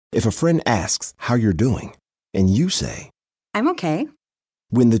If a friend asks how you're doing, and you say, I'm okay.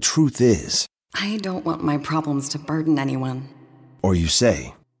 When the truth is, I don't want my problems to burden anyone. Or you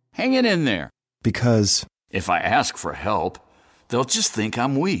say, hang it in there. Because if I ask for help, they'll just think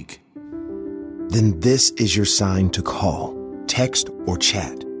I'm weak. Then this is your sign to call, text, or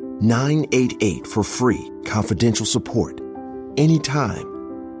chat 988 for free, confidential support.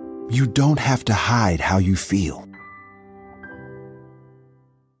 Anytime. You don't have to hide how you feel.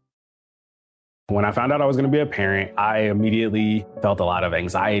 When I found out I was going to be a parent, I immediately felt a lot of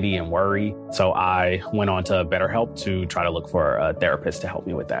anxiety and worry. So I went on to BetterHelp to try to look for a therapist to help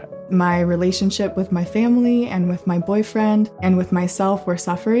me with that. My relationship with my family and with my boyfriend and with myself were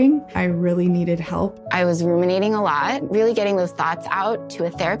suffering. I really needed help. I was ruminating a lot. Really getting those thoughts out to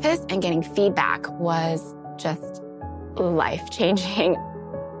a therapist and getting feedback was just life-changing.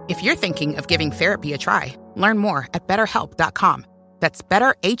 If you're thinking of giving therapy a try, learn more at BetterHelp.com. That's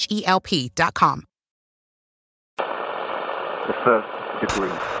BetterHelp.com. The first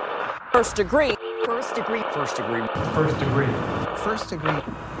degree. First degree. First degree. First degree. First degree. First degree.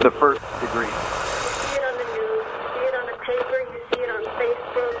 The first degree. You see it on the news, you see it on the paper, you see it on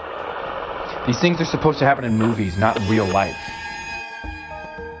Facebook. These things are supposed to happen in movies, not in real life.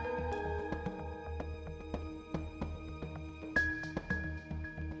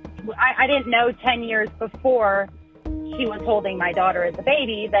 I didn't know 10 years before she was holding my daughter as a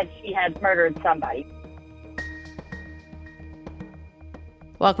baby that she had murdered somebody.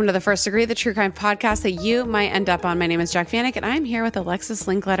 Welcome to The First Degree, the true crime podcast that you might end up on. My name is Jack Vanek, and I'm here with Alexis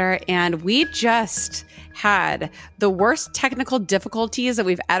Linkletter, and we just had the worst technical difficulties that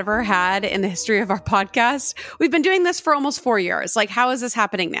we've ever had in the history of our podcast. We've been doing this for almost 4 years. Like, how is this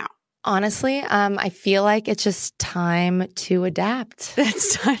happening now? Honestly, I feel like it's just time to adapt.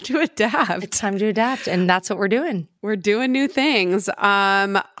 It's time to adapt. It's time to adapt, and that's what we're doing. We're doing new things.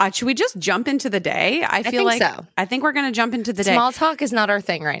 Should we just jump into the day? I think so. I think we're going to jump into the day. Small talk is not our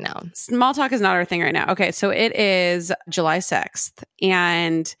thing right now. Small talk is not our thing right now. Okay, so it is July 6th,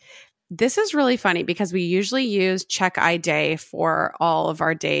 and this is really funny because we usually use Check I Day for all of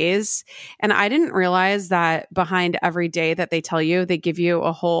our days, and I didn't realize that behind every day that they tell you, they give you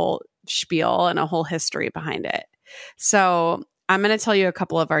a whole spiel and a whole history behind it. So I'm going to tell you a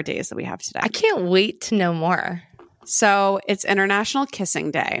couple of our days that we have today. I can't wait to know more. So it's International Kissing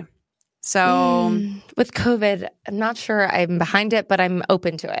Day. So with COVID, I'm not sure I'm behind it, but I'm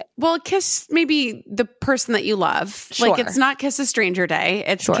open to it. Well, kiss maybe the person that you love. Sure. Like, it's not Kiss a Stranger Day.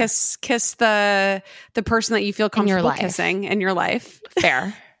 It's kiss the person that you feel comfortable kissing in your life.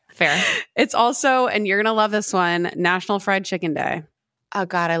 Fair. It's also, and you're going to love this one, National Fried Chicken Day. Oh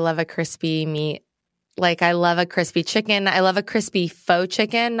God, I love a crispy meat. Like, I love a crispy chicken. I love a crispy faux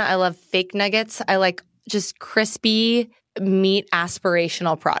chicken. I love fake nuggets. I like just crispy meat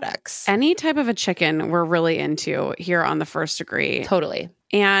aspirational products. Any type of a chicken we're really into here on The First Degree. Totally.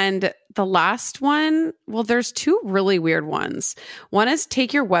 And the last one, well, there's two really weird ones. One is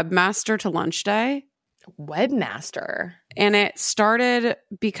Take Your Webmaster to Lunch Day. Webmaster? And it started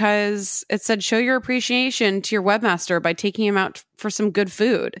because it said, show your appreciation to your webmaster by taking him out for some good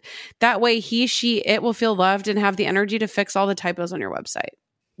food. That way he, she, it will feel loved and have the energy to fix all the typos on your website.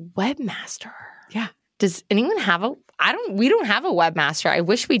 Webmaster? Yeah. Does anyone have we don't have a webmaster. I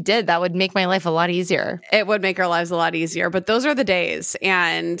wish we did. That would make my life a lot easier. It would make our lives a lot easier, but those are the days.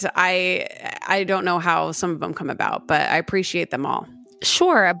 And I don't know how some of them come about, but I appreciate them all.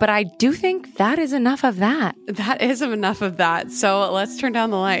 Sure, but I do think that is enough of that. That is enough of that. So let's turn down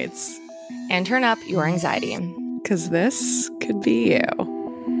the lights. And turn up your anxiety. Because this could be you.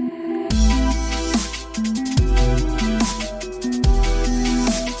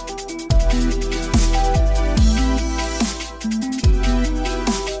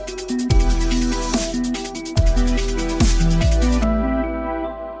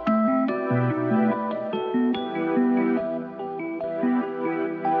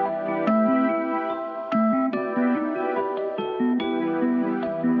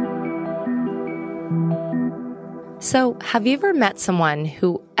 So, have you ever met someone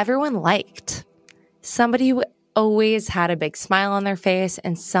who everyone liked? Somebody who always had a big smile on their face,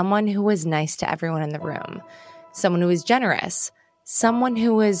 and someone who was nice to everyone in the room. Someone who was generous. Someone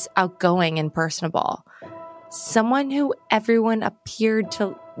who was outgoing and personable. Someone who everyone appeared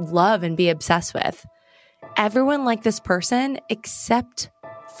to love and be obsessed with. Everyone liked this person except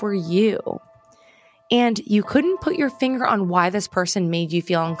for you. And you couldn't put your finger on why this person made you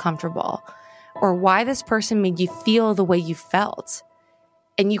feel uncomfortable, or why this person made you feel the way you felt.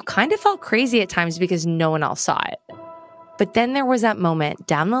 And you kind of felt crazy at times because no one else saw it. But then there was that moment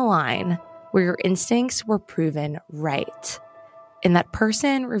down the line where your instincts were proven right. and that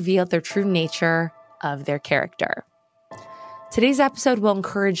person revealed their true nature of their character. Today's episode will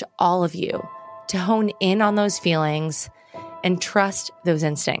encourage all of you to hone in on those feelings and trust those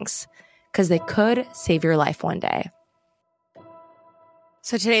instincts, because they could save your life one day.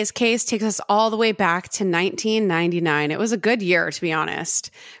 So today's case takes us all the way back to 1999. It was a good year, to be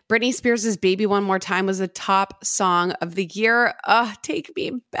honest. Britney Spears' Baby One More Time was the top song of the year. Take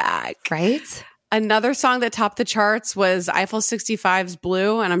me back. Right? Another song that topped the charts was Eiffel 65's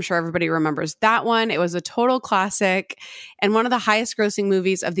Blue, and I'm sure everybody remembers that one. It was a total classic. And one of the highest grossing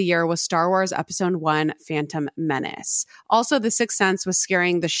movies of the year was Star Wars Episode 1, Phantom Menace. Also, The Sixth Sense was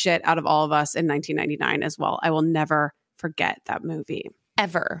scaring the shit out of all of us in 1999 as well. I will never forget that movie.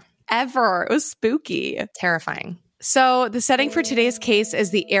 Ever. It was spooky. Terrifying. So the setting for today's case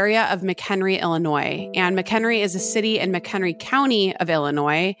is the area of McHenry, Illinois. And McHenry is a city in McHenry County of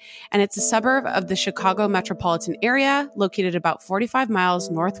Illinois. And it's a suburb of the Chicago metropolitan area, located about 45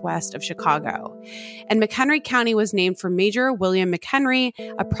 miles northwest of Chicago. And McHenry County was named for Major William McHenry,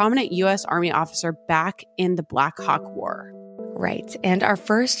 a prominent U.S. Army officer back in the Black Hawk War. Right. And our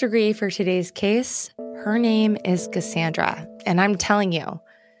first degree for today's case, her name is Cassandra. And I'm telling you,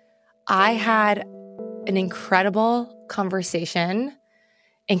 I had an incredible conversation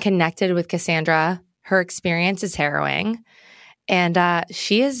and connected with Cassandra. Her experience is harrowing. And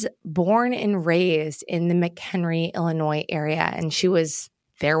she is born and raised in the McHenry, Illinois area. And she was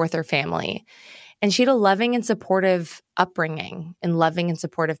there with her family. And she had a loving and supportive upbringing and loving and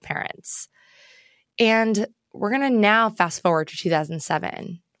supportive parents. And we're going to now fast forward to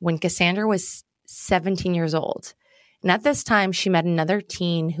 2007 when Cassandra was 17 years old. And at this time, she met another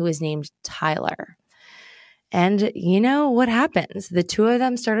teen who was named Tyler. And you know what happens? The two of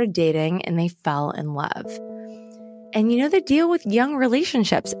them started dating and they fell in love. And you know the deal with young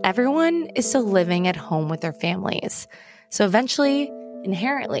relationships, everyone is still living at home with their families. So eventually,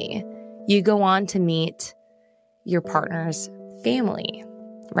 inherently, you go on to meet your partner's family,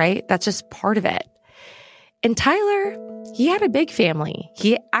 right? That's just part of it. And Tyler, he had a big family.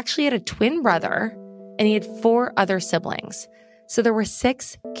 He actually had a twin brother and he had 4 other siblings. So there were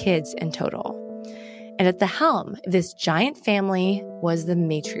 6 kids in total. And at the helm of this giant family was the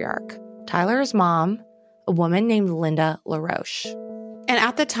matriarch, Tyler's mom, a woman named Linda LaRoche. And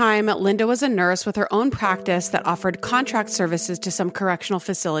at the time, Linda was a nurse with her own practice that offered contract services to some correctional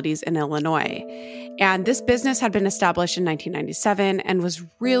facilities in Illinois. And this business had been established in 1997 and was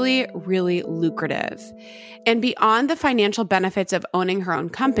really, really lucrative. And beyond the financial benefits of owning her own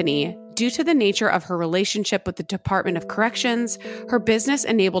company, due to the nature of her relationship with the Department of Corrections, her business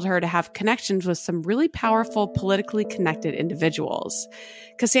enabled her to have connections with some really powerful, politically connected individuals.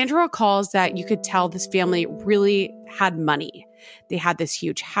 Cassandra recalls that you could tell this family really had money. They had this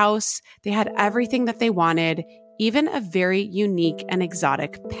huge house. They had everything that they wanted, even a very unique and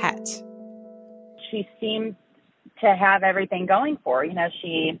exotic pet. She seemed to have everything going for her. You know,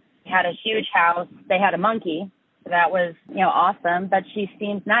 she had a huge house. They had a monkey. So that was, awesome, but she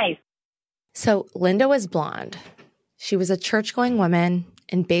seemed nice. So Linda was blonde. She was a church-going woman,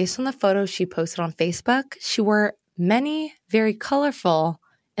 and based on the photos she posted on Facebook, she wore many very colorful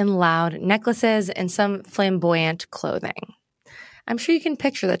and loud necklaces and some flamboyant clothing. I'm sure you can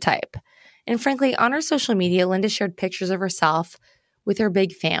picture the type. And frankly, on her social media, Linda shared pictures of herself with her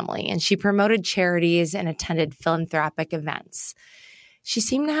big family, and she promoted charities and attended philanthropic events. She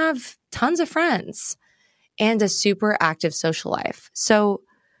seemed to have tons of friends and a super active social life. So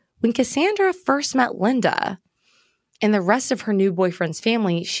when Cassandra first met Linda and the rest of her new boyfriend's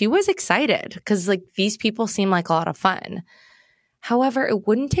family, she was excited because these people seemed like a lot of fun. However, it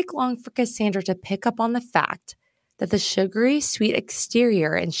wouldn't take long for Cassandra to pick up on the fact that the sugary sweet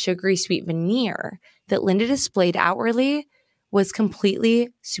exterior and sugary sweet veneer that Linda displayed outwardly was completely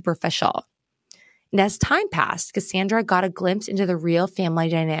superficial. And as time passed, Cassandra got a glimpse into the real family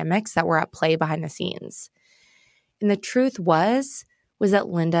dynamics that were at play behind the scenes. And the truth was that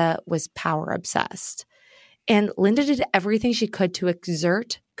Linda was power obsessed. And Linda did everything she could to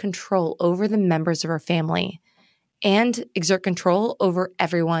exert control over the members of her family and exert control over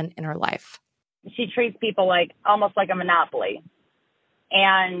everyone in her life. She treats people almost like a monopoly.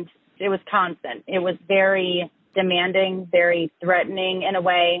 And it was constant. It was very demanding, very threatening in a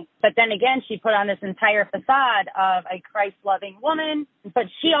way. But then again, she put on this entire facade of a Christ-loving woman. But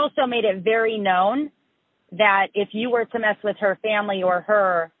she also made it very known that if you were to mess with her family or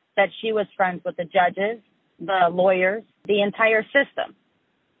her, that she was friends with the judges, the lawyers, the entire system.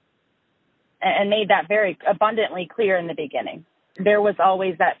 And made that very abundantly clear in the beginning. There was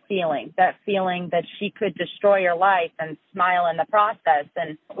always that feeling that she could destroy your life and smile in the process.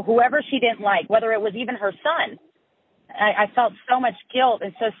 And whoever she didn't like, whether it was even her son, I felt so much guilt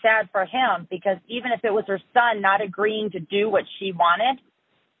and so sad for him, because even if it was her son not agreeing to do what she wanted,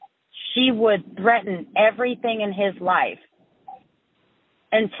 she would threaten everything in his life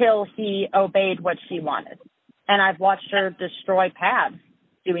until he obeyed what she wanted. And I've watched her destroy paths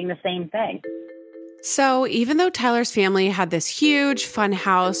doing the same thing. So even though Tyler's family had this huge fun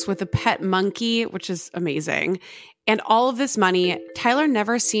house with a pet monkey, which is amazing, and all of this money, Tyler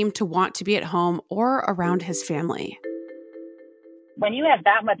never seemed to want to be at home or around his family. When you have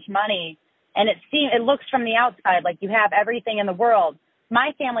that much money, and it looks from the outside like you have everything in the world.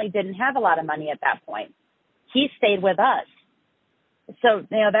 My family didn't have a lot of money at that point. He stayed with us. So,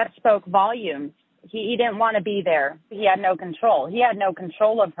 that spoke volumes. He didn't want to be there. He had no control. He had no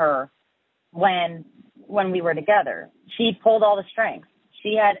control of her when we were together. She pulled all the strings.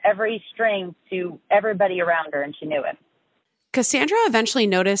 She had every string to everybody around her, and she knew it. Cassandra eventually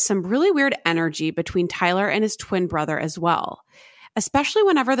noticed some really weird energy between Tyler and his twin brother as well, especially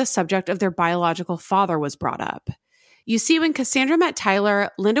whenever the subject of their biological father was brought up. You see, when Cassandra met Tyler,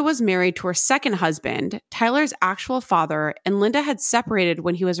 Linda was married to her second husband, Tyler's actual father, and Linda had separated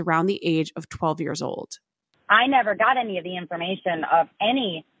when he was around the age of 12 years old. I never got any of the information of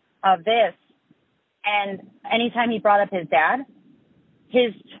any of this. And anytime he brought up his dad,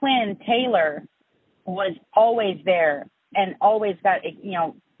 his twin, Taylor, was always there and always got,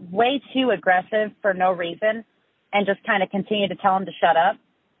 way too aggressive for no reason, and just kind of continued to tell him to shut up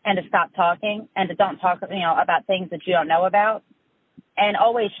and to stop talking and to don't talk, about things that you don't know about, and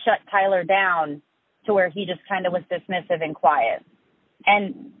always shut Tyler down to where he just kind of was dismissive and quiet.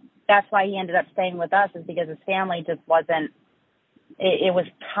 And that's why he ended up staying with us, is because his family just wasn't, it was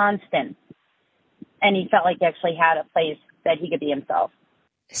constant. And he felt like he actually had a place that he could be himself.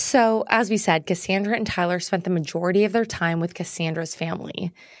 So, as we said, Cassandra and Tyler spent the majority of their time with Cassandra's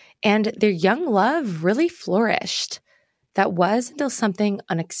family, and their young love really flourished. That was until something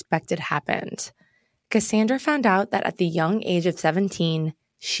unexpected happened. Cassandra found out that at the young age of 17,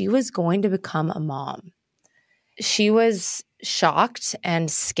 she was going to become a mom. She was shocked and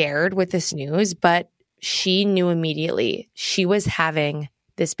scared with this news, but she knew immediately she was having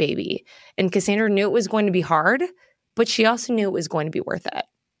this baby. And Cassandra knew it was going to be hard, but she also knew it was going to be worth it.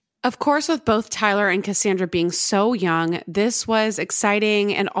 Of course, with both Tyler and Cassandra being so young, this was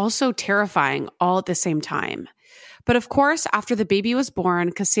exciting and also terrifying all at the same time. But of course, after the baby was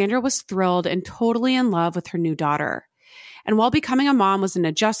born, Cassandra was thrilled and totally in love with her new daughter. And while becoming a mom was an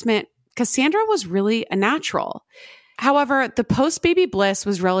adjustment, Cassandra was really a natural. However, the post-baby bliss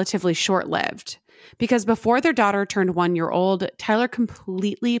was relatively short-lived, because before their daughter turned 1 year old, Tyler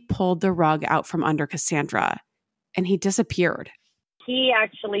completely pulled the rug out from under Cassandra, and he disappeared. He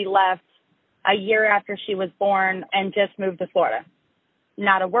actually left a year after she was born and just moved to Florida.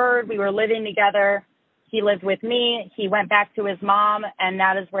 Not a word. We were living together. He lived with me. He went back to his mom, and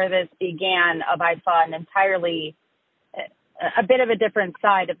that is where this began. I saw an entirely, a bit of a different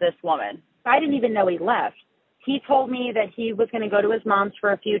side of this woman. I didn't even know he left. He told me that he was going to go to his mom's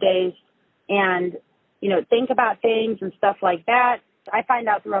for a few days and, think about things and stuff like that. I find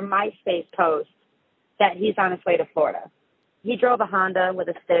out through a MySpace post that he's on his way to Florida. He drove a Honda with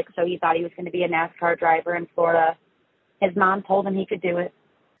a stick, so he thought he was going to be a NASCAR driver in Florida. His mom told him he could do it.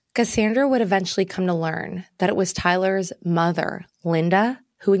 Cassandra would eventually come to learn that it was Tyler's mother, Linda,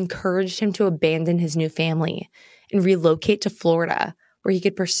 who encouraged him to abandon his new family and relocate to Florida, where he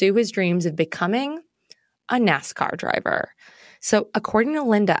could pursue his dreams of becoming a NASCAR driver. So according to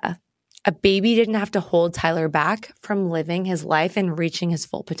Linda, a baby didn't have to hold Tyler back from living his life and reaching his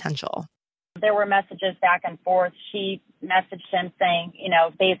full potential. There were messages back and forth. She messaged him saying,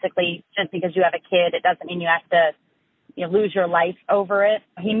 basically, just because you have a kid, it doesn't mean you have to lose your life over it.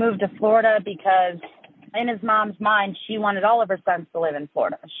 He moved to Florida because in his mom's mind, she wanted all of her sons to live in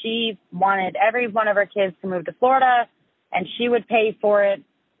Florida. She wanted every one of her kids to move to Florida, and she would pay for it,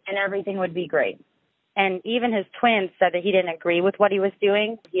 and everything would be great. And even his twins said that he didn't agree with what he was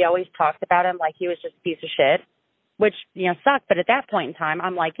doing. He always talked about him like he was just a piece of shit, which, sucked. But at that point in time,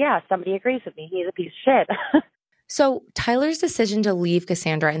 I'm like, yeah, somebody agrees with me. He's a piece of shit. So Tyler's decision to leave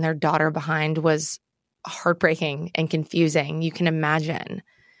Cassandra and their daughter behind was heartbreaking and confusing. You can imagine.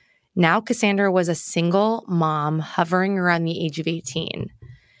 Now Cassandra was a single mom hovering around the age of 18.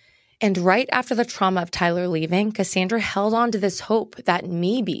 And right after the trauma of Tyler leaving, Cassandra held on to this hope that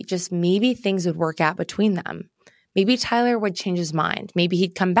maybe, just maybe, things would work out between them. Maybe Tyler would change his mind. Maybe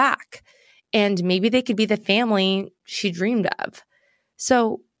he'd come back. And maybe they could be the family she dreamed of.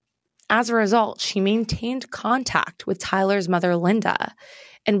 So as a result, she maintained contact with Tyler's mother, Linda,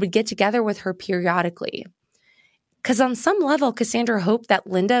 and would get together with her periodically. Because on some level, Cassandra hoped that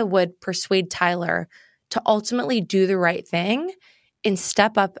Linda would persuade Tyler to ultimately do the right thing and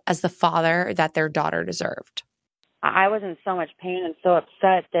step up as the father that their daughter deserved. I was in so much pain and so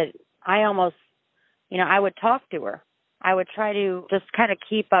upset that I almost, I would talk to her. I would try to just kind of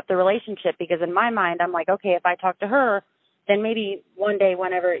keep up the relationship because in my mind, I'm like, okay, if I talk to her, then maybe one day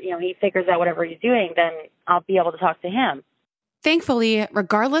whenever, he figures out whatever he's doing, then I'll be able to talk to him. Thankfully,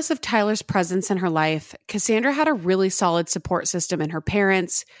 regardless of Tyler's presence in her life, Cassandra had a really solid support system in her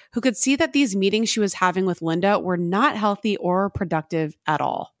parents who could see that these meetings she was having with Linda were not healthy or productive at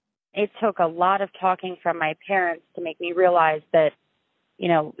all. It took a lot of talking from my parents to make me realize that,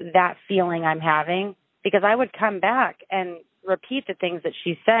 that feeling I'm having, because I would come back and repeat the things that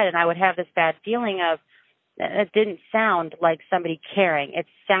she said, and I would have this bad feeling of it didn't sound like somebody caring. It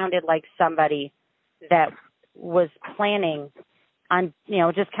sounded like somebody that was planning on,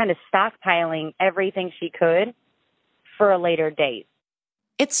 just kind of stockpiling everything she could for a later date.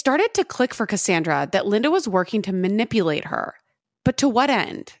 It started to click for Cassandra that Linda was working to manipulate her. But to what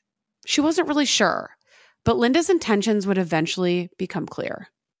end? She wasn't really sure. But Linda's intentions would eventually become clear.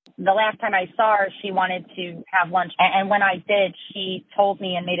 The last time I saw her, she wanted to have lunch. And when I did, she told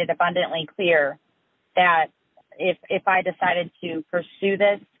me and made it abundantly clear that if I decided to pursue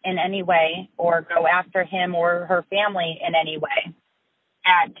this in any way or go after him or her family in any way,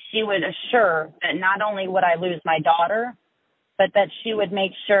 that she would assure that not only would I lose my daughter, but that she would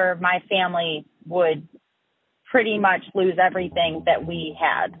make sure my family would pretty much lose everything that we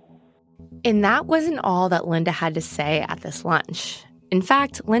had. And that wasn't all that Linda had to say at this lunch. In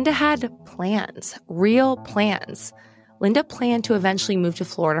fact, Linda had plans, real plans. Linda planned to eventually move to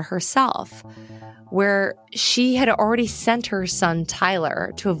Florida herself, where she had already sent her son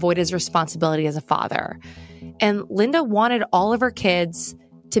Tyler to avoid his responsibility as a father. And Linda wanted all of her kids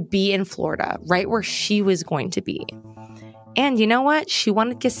to be in Florida, right where she was going to be. And you know what? She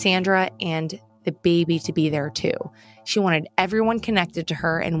wanted Cassandra and the baby to be there too. She wanted everyone connected to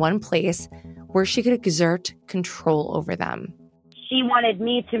her in one place where she could exert control over them. She wanted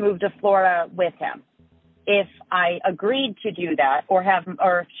me to move to Florida with him. If I agreed to do that or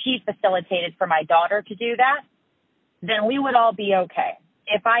if she facilitated for my daughter to do that, then we would all be okay.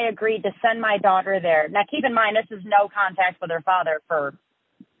 If I agreed to send my daughter there, now keep in mind, this is no contact with her father for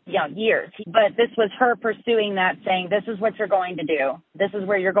years, but this was her pursuing that, saying, this is what you're going to do. This is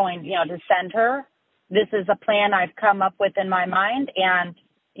where you're going, to send her. This is a plan I've come up with in my mind, and,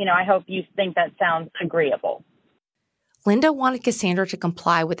 I hope you think that sounds agreeable. Linda wanted Cassandra to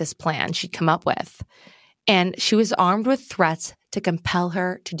comply with this plan she'd come up with, and she was armed with threats to compel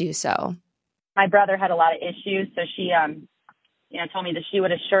her to do so. My brother had a lot of issues, so she, told me that she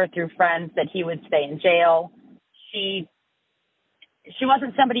would assure through friends that he would stay in jail. She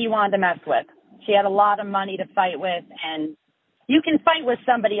wasn't somebody you wanted to mess with. She had a lot of money to fight with, and you can fight with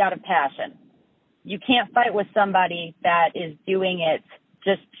somebody out of passion. You can't fight with somebody that is doing it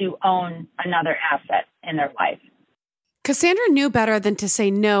just to own another asset in their life. Cassandra knew better than to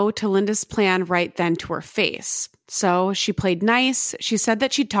say no to Linda's plan right then to her face. So she played nice. She said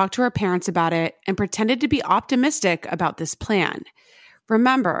that she'd talked to her parents about it and pretended to be optimistic about this plan.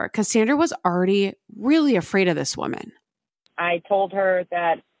 Remember, Cassandra was already really afraid of this woman. I told her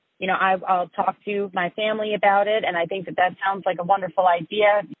that, I'll talk to my family about it, and I think that sounds like a wonderful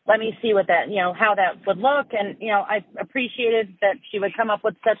idea. Let me see what that, how that would look. And, I appreciated that she would come up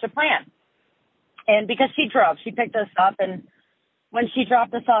with such a plan. And because she picked us up, and when she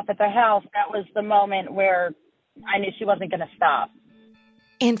dropped us off at the house, that was the moment where I knew she wasn't going to stop.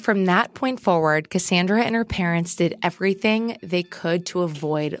 And from that point forward, Cassandra and her parents did everything they could to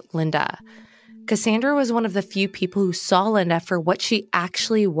avoid Linda. Cassandra was one of the few people who saw Linda for what she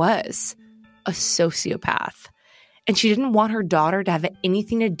actually was, a sociopath. And she didn't want her daughter to have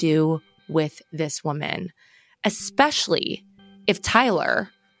anything to do with this woman, especially if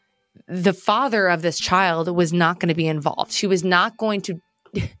Tyler, the father of this child, was not going to be involved. She was not going to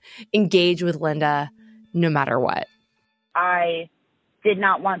engage with Linda no matter what. I did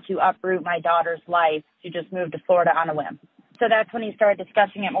not want to uproot my daughter's life to just move to Florida on a whim. So that's when he started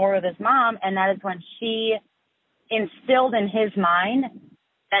discussing it more with his mom, and that is when she instilled in his mind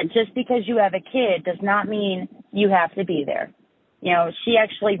that just because you have a kid does not mean you have to be there. She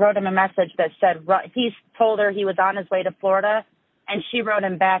actually wrote him a message that said, he told her he was on his way to Florida, and she wrote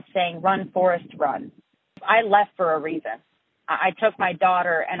him back saying, "Run, Forrest, run." I left for a reason. I took my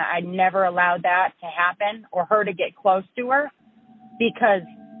daughter, and I never allowed that to happen or her to get close to her because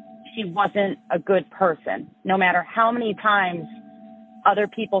she wasn't a good person, no matter how many times other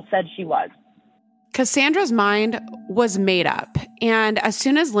people said she was. Cassandra's mind was made up, and as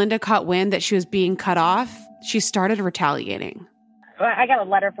soon as Linda caught wind that she was being cut off, she started retaliating. I got a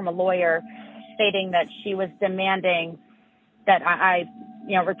letter from a lawyer stating that she was demanding that I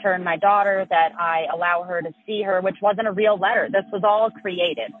return my daughter, that I allow her to see her, which wasn't a real letter. This was all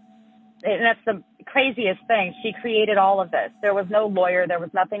created. And that's the craziest thing. She created all of this. There was no lawyer. There was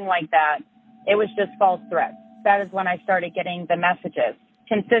nothing like that. It was just false threats. That is when I started getting the messages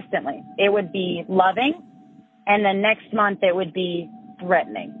consistently. It would be loving, and then next month it would be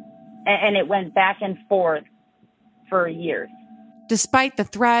threatening. And it went back and forth for years. Despite the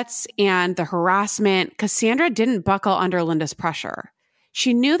threats and the harassment, Cassandra didn't buckle under Linda's pressure.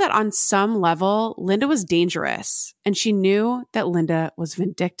 She knew that on some level, Linda was dangerous, and she knew that Linda was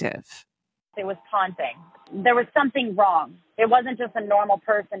vindictive. It was taunting. There was something wrong. It wasn't just a normal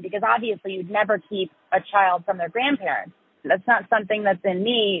person, because obviously you'd never keep a child from their grandparents. That's not something that's in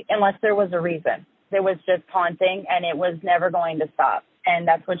me unless there was a reason. It was just taunting, and it was never going to stop. And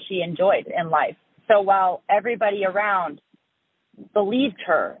that's what she enjoyed in life. So while everybody around believed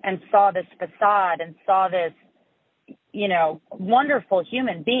her and saw this facade and saw this, wonderful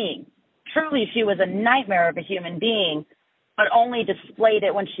human being, truly she was a nightmare of a human being, but only displayed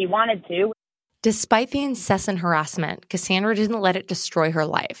it when she wanted to. Despite the incessant harassment, Cassandra didn't let it destroy her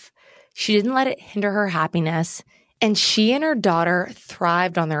life. She didn't let it hinder her happiness, and she and her daughter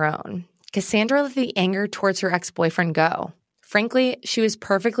thrived on their own. Cassandra let the anger towards her ex-boyfriend go. Frankly, she was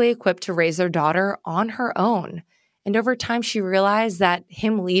perfectly equipped to raise their daughter on her own. And over time, she realized that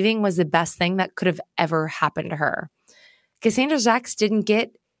him leaving was the best thing that could have ever happened to her. Cassandra's ex didn't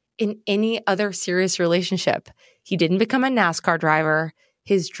get in any other serious relationship. He didn't become a NASCAR driver.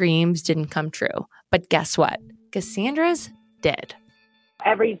 His dreams didn't come true. But guess what? Cassandra's did.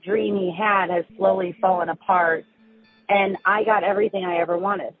 Every dream he had has slowly fallen apart, and I got everything I ever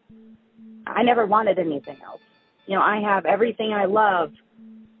wanted. I never wanted anything else. I have everything I love,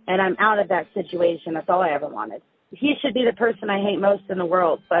 and I'm out of that situation. That's all I ever wanted. He should be the person I hate most in the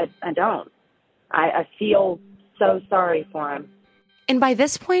world, but I don't. I feel so sorry for him. And by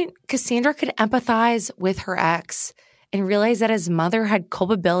this point, Cassandra could empathize with her ex and realize that his mother had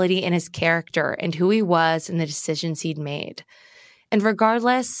culpability in his character and who he was and the decisions he'd made. And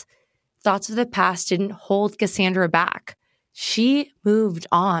regardless, thoughts of the past didn't hold Cassandra back. She moved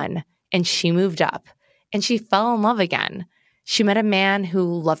on, and she moved up, and she fell in love again. She met a man who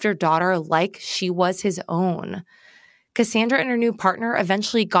loved her daughter like she was his own. Cassandra and her new partner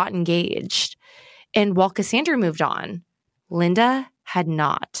eventually got engaged. And while Cassandra moved on, Linda had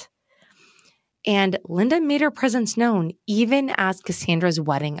not. And Linda made her presence known even as Cassandra's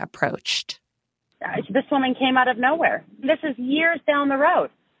wedding approached. This woman came out of nowhere. This is years down the road.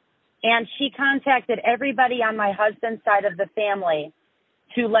 And she contacted everybody on my husband's side of the family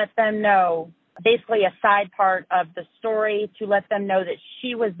to let them know, basically a side part of the story, to let them know that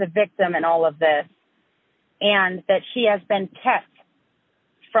she was the victim in all of this and that she has been kept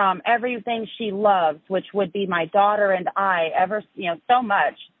from everything she loves, which would be my daughter and I, so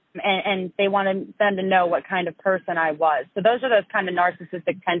much. And they wanted them to know what kind of person I was. So those are those kind of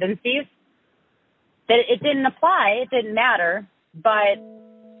narcissistic tendencies. That it didn't apply, it didn't matter, but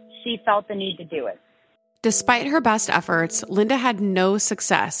she felt the need to do it. Despite her best efforts, Linda had no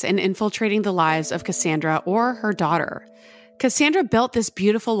success in infiltrating the lives of Cassandra or her daughter. Cassandra built this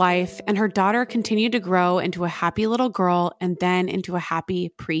beautiful life, and her daughter continued to grow into a happy little girl and then into a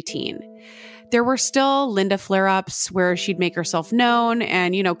happy preteen. There were still Linda flare-ups where she'd make herself known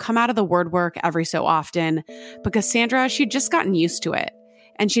and, come out of the word work every so often. But Cassandra, she'd just gotten used to it,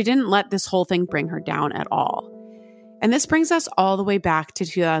 and she didn't let this whole thing bring her down at all. And this brings us all the way back to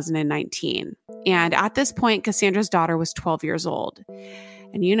 2019. And at this point, Cassandra's daughter was 12 years old.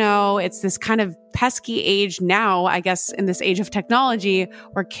 And it's this kind of pesky age now, I guess, in this age of technology,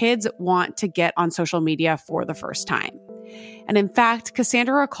 where kids want to get on social media for the first time. And in fact,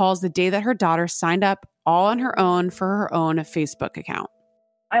 Cassandra recalls the day that her daughter signed up all on her own for her own Facebook account.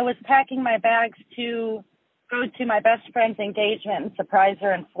 I was packing my bags to go to my best friend's engagement and surprise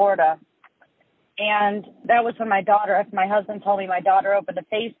her in Florida. And that was when my husband told me my daughter opened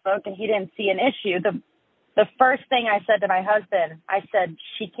a Facebook and he didn't see an issue. The first thing I said to my husband, I said,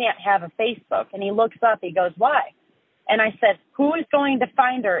 she can't have a Facebook. And he looks up, he goes, why? And I said, who is going to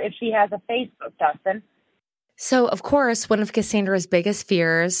find her if she has a Facebook, Dustin? So, of course, one of Cassandra's biggest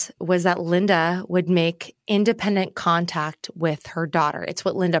fears was that Linda would make independent contact with her daughter. It's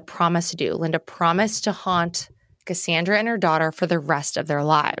what Linda promised to do. Linda promised to haunt Cassandra and her daughter for the rest of their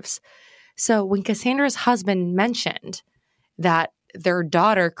lives. So when Cassandra's husband mentioned that their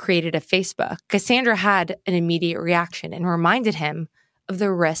daughter created a Facebook, Cassandra had an immediate reaction and reminded him of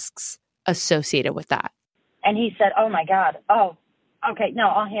the risks associated with that. And he said, oh my God, oh, okay, no,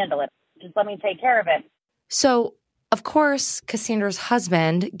 I'll handle it. Just let me take care of it. So, of course, Cassandra's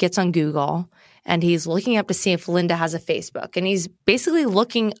husband gets on Google and he's looking up to see if Linda has a Facebook. And he's basically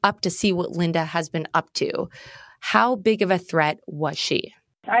looking up to see what Linda has been up to. How big of a threat was she?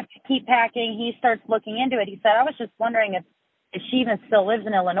 I keep packing. He starts looking into it. He said, I was just wondering if she even still lives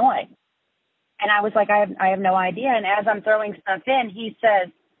in Illinois. And I was like, I have no idea. And as I'm throwing stuff in, he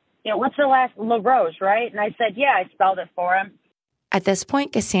says, what's the last, LaRoche, right? And I said, yeah, I spelled it for him. At this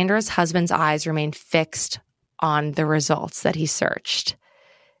point, Cassandra's husband's eyes remained fixed on the results that he searched.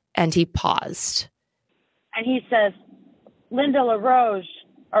 And he paused. And he says, Linda LaRoche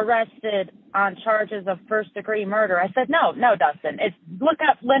arrested on charges of first-degree murder. I said, no, Dustin. Look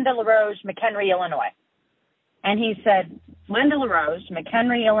up Linda LaRoche, McHenry, Illinois. And he said, Linda LaRoche,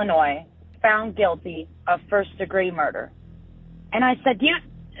 McHenry, Illinois, found guilty of first-degree murder. And I said,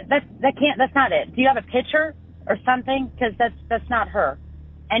 that's not it. Do you have a picture or something? Because that's not her.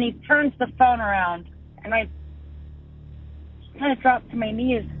 And he turns the phone around, and I kind of dropped to my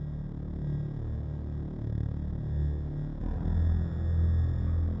knees.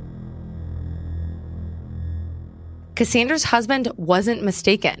 Cassandra's husband wasn't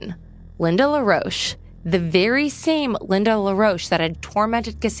mistaken. Linda LaRoche, the very same Linda LaRoche that had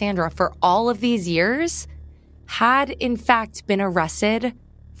tormented Cassandra for all of these years, had in fact been arrested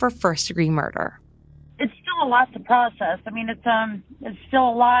for first-degree murder. It's still a lot to process. I mean, it's still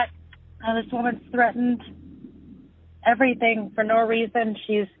a lot. This woman's threatened everything for no reason.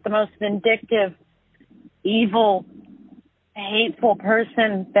 She's the most vindictive, evil, hateful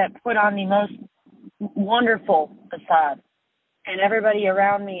person that put on the most wonderful facade. And everybody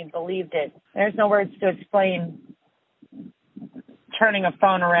around me believed it. There's no words to explain turning a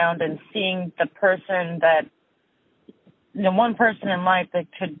phone around and seeing the person that, one person in life that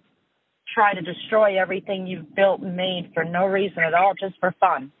could try to destroy everything you've built and made for no reason at all, just for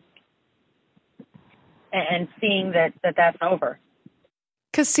fun. And seeing that's over.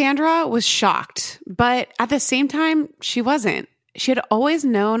 Cassandra was shocked, but at the same time, she wasn't. She had always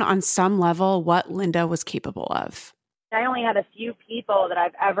known on some level what Linda was capable of. I only had a few people that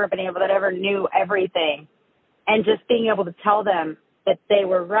I've ever been able, that ever knew everything. And just being able to tell them that they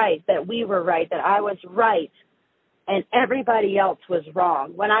were right, that we were right, that I was right, and everybody else was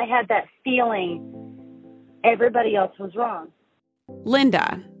wrong. When I had that feeling, everybody else was wrong.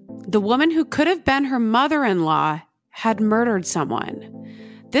 Linda, the woman who could have been her mother-in-law, had murdered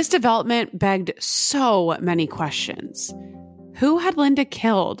someone. This development begged so many questions. Who had Linda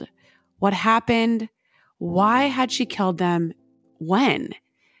killed? What happened? Why had she killed them? When?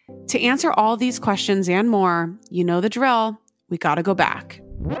 To answer all these questions and more, you know the drill. We got to go back.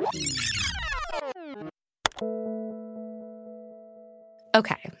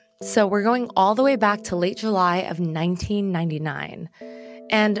 Okay, so we're going all the way back to late July of 1999.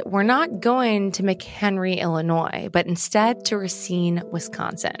 And we're not going to McHenry, Illinois, but instead to Racine,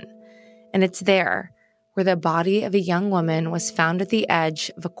 Wisconsin. And it's there where the body of a young woman was found at the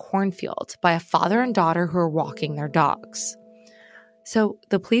edge of a cornfield by a father and daughter who were walking their dogs. So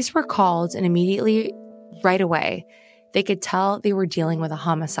the police were called, and immediately, right away, they could tell they were dealing with a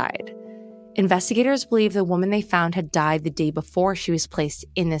homicide. Investigators believe the woman they found had died the day before she was placed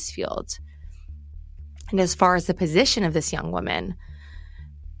in this field. And as far as the position of this young woman,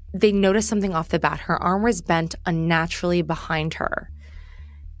 they noticed something off the bat. Her arm was bent unnaturally behind her.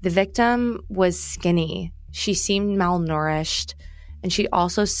 The victim was skinny. She seemed malnourished, and she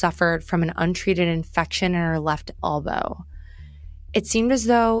also suffered from an untreated infection in her left elbow. It seemed as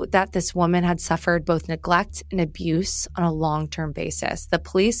though that this woman had suffered both neglect and abuse on a long-term basis. The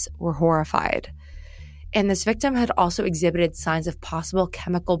police were horrified. And this victim had also exhibited signs of possible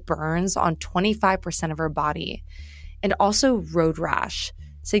chemical burns on 25% of her body, and also road rash,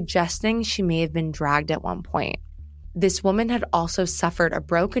 suggesting she may have been dragged at one point. This woman had also suffered a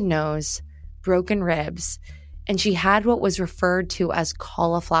broken nose, broken ribs, and she had what was referred to as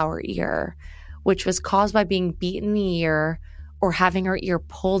cauliflower ear, which was caused by being beaten in the ear or having her ear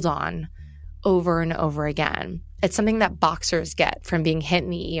pulled on over and over again. It's something that boxers get from being hit in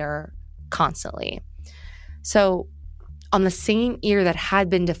the ear constantly. So on the same ear that had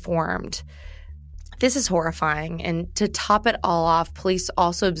been deformed, this is horrifying. And to top it all off, police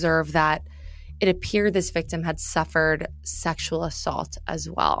also observed that it appeared this victim had suffered sexual assault as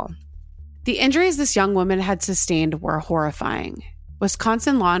well. The injuries this young woman had sustained were horrifying.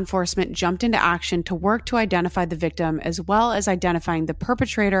 Wisconsin law enforcement jumped into action to work to identify the victim as well as identifying the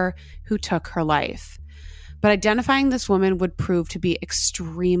perpetrator who took her life. But identifying this woman would prove to be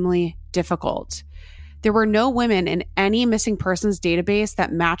extremely difficult. There were no women in any missing persons database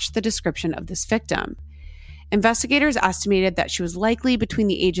that matched the description of this victim. Investigators estimated that she was likely between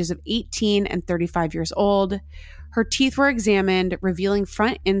the ages of 18 and 35 years old. Her teeth were examined, revealing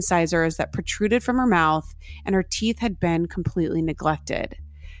front incisors that protruded from her mouth, and her teeth had been completely neglected.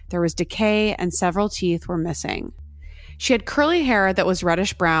 There was decay, and several teeth were missing. She had curly hair that was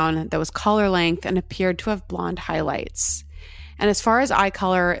reddish-brown, that was collar length, and appeared to have blonde highlights. And as far as eye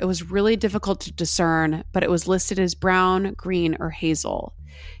color, it was really difficult to discern, but it was listed as brown, green, or hazel.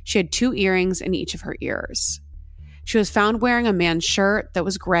 She had 2 earrings in each of her ears. She was found wearing a man's shirt that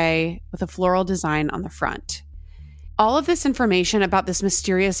was gray with a floral design on the front. All of this information about this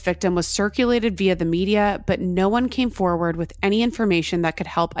mysterious victim was circulated via the media, but no one came forward with any information that could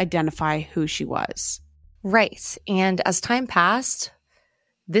help identify who she was. Right. And as time passed,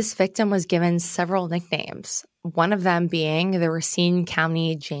 this victim was given several nicknames, one of them being the Racine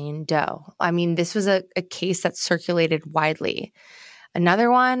County Jane Doe. I mean, this was a case that circulated widely. Another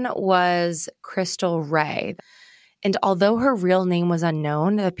one was Crystal Ray. And although her real name was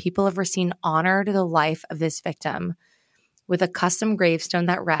unknown, the people of Racine honored the life of this victim with a custom gravestone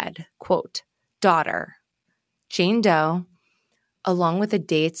that read, quote, daughter, Jane Doe, along with the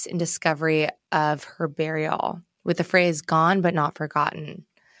dates and discovery of her burial, with the phrase gone but not forgotten.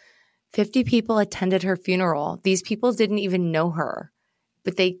 50 people attended her funeral. These people didn't even know her,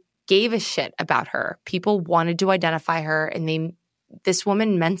 but they gave a shit about her. People wanted to identify her, and this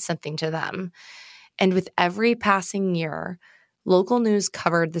woman meant something to them. And with every passing year, local news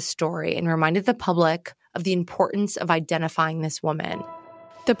covered the story and reminded the public of the importance of identifying this woman.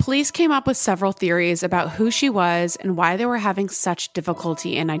 The police came up with several theories about who she was and why they were having such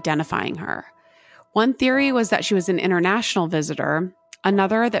difficulty in identifying her. One theory was that she was an international visitor,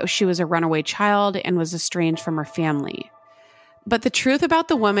 another that she was a runaway child and was estranged from her family. But the truth about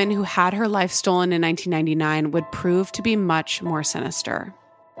the woman who had her life stolen in 1999 would prove to be much more sinister.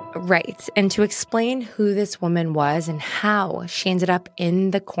 Right. And to explain who this woman was and how she ended up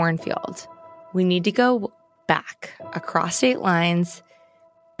in the cornfield, we need to go back across state lines,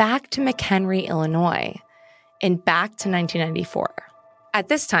 back to McHenry, Illinois, and back to 1994. At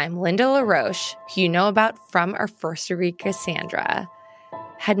this time, Linda LaRoche, who you know about from our First Degree Cassandra,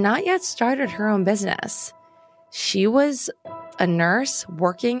 had not yet started her own business. She was a nurse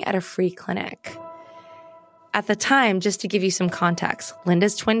working at a free clinic. At the time, just to give you some context,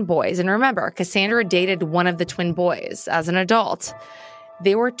 Linda's twin boys, and remember, Cassandra dated one of the twin boys as an adult.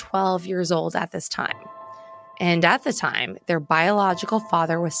 They were 12 years old at this time. And at the time, their biological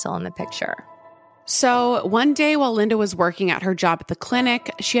father was still in the picture. So one day while Linda was working at her job at the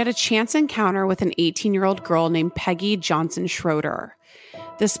clinic, she had a chance encounter with an 18-year-old girl named Peggy Johnson Schroeder.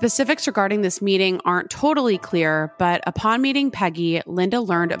 The specifics regarding this meeting aren't totally clear, but upon meeting Peggy, Linda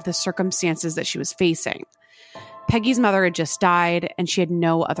learned of the circumstances that she was facing. Peggy's mother had just died, and she had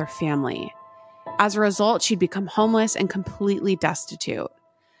no other family. As a result, she'd become homeless and completely destitute.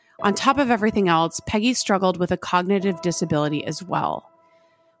 On top of everything else, Peggy struggled with a cognitive disability as well.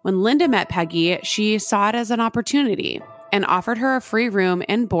 When Linda met Peggy, she saw it as an opportunity and offered her a free room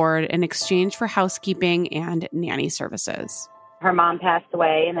and board in exchange for housekeeping and nanny services. Her mom passed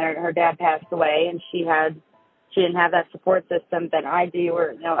away and her dad passed away, and she didn't have that support system that I do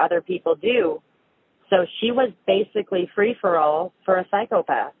or other people do. So she was basically free for all for a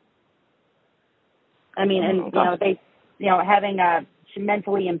psychopath. I mean, and having a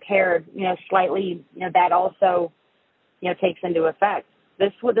mentally impaired, slightly, that also, takes into effect.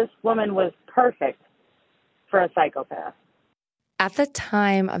 This woman was perfect for a psychopath. At the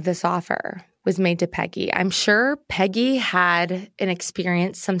time of this offer was made to Peggy, I'm sure Peggy had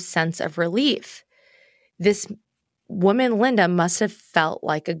experienced some sense of relief. This woman, Linda, must have felt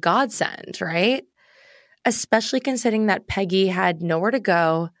like a godsend, right? Especially considering that Peggy had nowhere to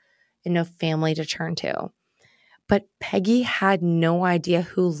go and no family to turn to. But Peggy had no idea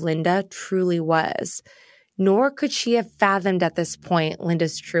who Linda truly was, nor could she have fathomed at this point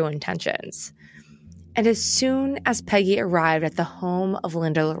Linda's true intentions. And as soon as Peggy arrived at the home of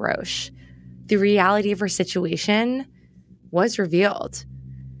Linda LaRoche, the reality of her situation was revealed.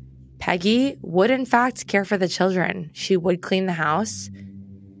 Peggy would in fact care for the children. She would clean the house,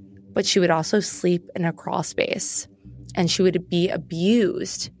 but she would also sleep in a crawl space, and she would be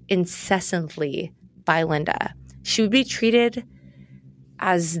abused incessantly by Linda. She would be treated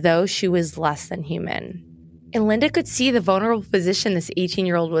as though she was less than human. And Linda could see the vulnerable position this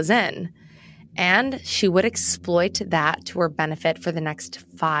 18-year-old was in, and she would exploit that to her benefit for the next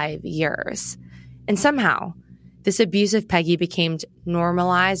 5 years. And somehow, this abuse of Peggy became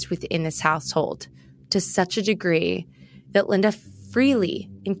normalized within this household to such a degree that Linda freely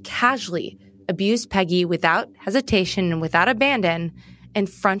and casually abused Peggy without hesitation and without abandon in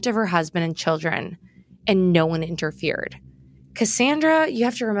front of her husband and children, and no one interfered. Cassandra, you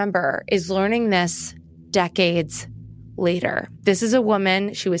have to remember, is learning this decades later. This is a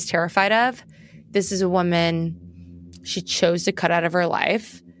woman she was terrified of. This is a woman she chose to cut out of her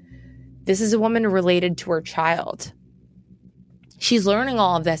life. This is a woman related to her child. She's learning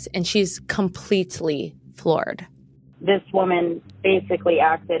all of this, and she's completely floored. This woman basically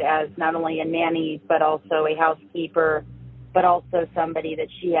acted as not only a nanny, but also a housekeeper, but also somebody that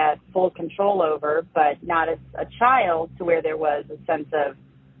she had full control over, but not as a child, to where there was a sense of,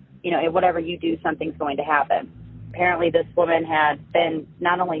 whatever you do, something's going to happen. Apparently this woman had been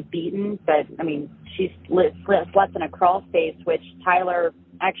not only beaten, but, she slept in a crawl space, which Tyler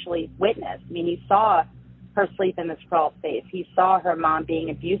actually witnessed. He saw her sleep in this crawl space. He saw her mom being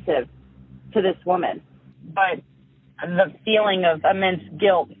abusive to this woman. But the feeling of immense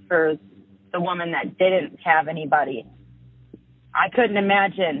guilt for the woman that didn't have anybody, I couldn't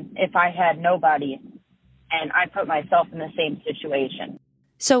imagine if I had nobody and I put myself in the same situation.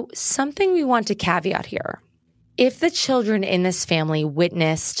 So something we want to caveat here. If the children in this family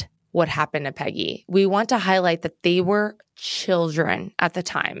witnessed what happened to Peggy, we want to highlight that they were children at the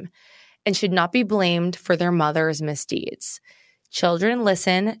time and should not be blamed for their mother's misdeeds. Children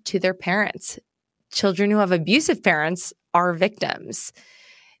listen to their parents. Children who have abusive parents are victims.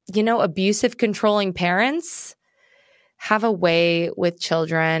 Abusive, controlling parents have a way with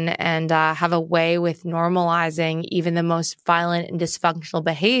children and have a way with normalizing even the most violent and dysfunctional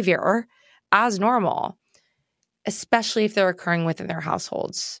behavior as normal, especially if they're occurring within their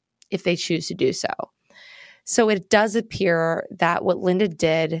households, if they choose to do so. So it does appear that what Linda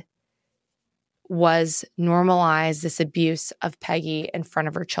did was normalize this abuse of Peggy in front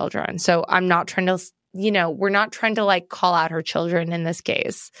of her children. So I'm not trying to, we're not trying to call out her children in this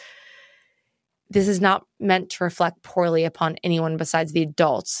case. This is not meant to reflect poorly upon anyone besides the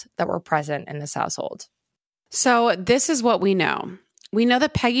adults that were present in this household. So this is what we know. We know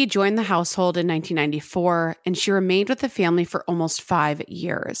that Peggy joined the household in 1994, and she remained with the family for almost 5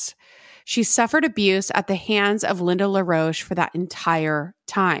 years. She suffered abuse at the hands of Linda LaRoche for that entire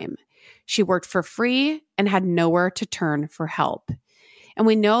time. She worked for free and had nowhere to turn for help. And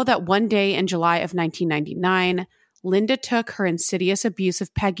we know that one day in July of 1999, Linda took her insidious abuse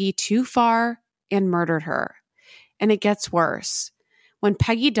of Peggy too far and murdered her. And it gets worse. When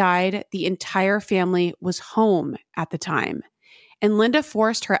Peggy died, the entire family was home at the time. And Linda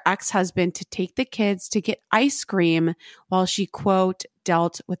forced her ex-husband to take the kids to get ice cream while she, quote,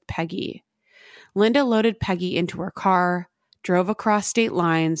 dealt with Peggy. Linda loaded Peggy into her car, drove across state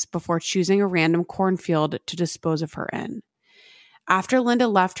lines before choosing a random cornfield to dispose of her in. After Linda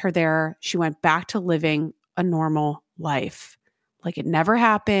left her there, she went back to living a normal life, like it never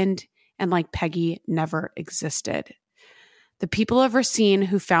happened and like Peggy never existed. The people of Racine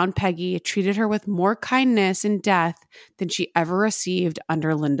who found Peggy treated her with more kindness in death than she ever received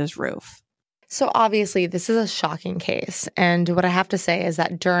under Linda's roof. So obviously, this is a shocking case. And what I have to say is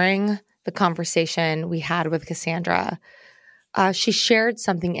that during the conversation we had with Cassandra, she shared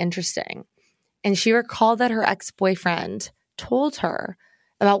something interesting. And she recalled that her ex-boyfriend told her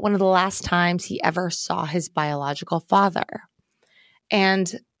about one of the last times he ever saw his biological father.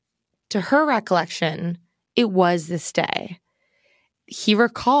 And to her recollection, it was this day. He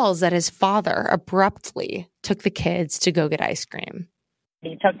recalls that his father abruptly took the kids to go get ice cream.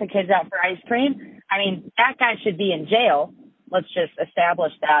 He took the kids out for ice cream. That guy should be in jail. Let's just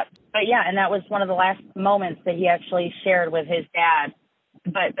establish that. But yeah, and that was one of the last moments that he actually shared with his dad.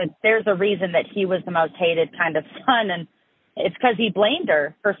 But there's a reason that he was the most hated kind of son, and it's because he blamed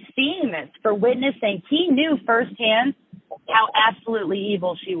her for seeing this, for witnessing. He knew firsthand how absolutely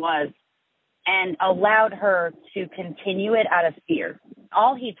evil she was and allowed her to continue it out of fear.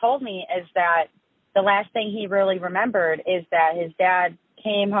 All he told me is that the last thing he really remembered is that his dad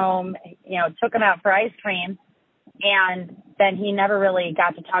came home, took him out for ice cream, and then he never really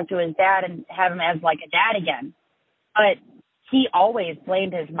got to talk to his dad and have him as like a dad again. But he always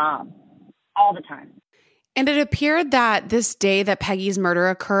blamed his mom all the time. And it appeared that this day that Peggy's murder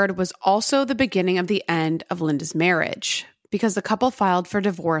occurred was also the beginning of the end of Linda's marriage, because the couple filed for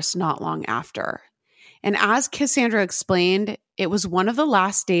divorce not long after. And as Cassandra explained, it was one of the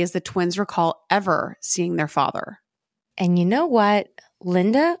last days the twins recall ever seeing their father. And you know what?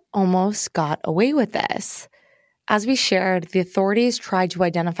 Linda almost got away with this. As we shared, the authorities tried to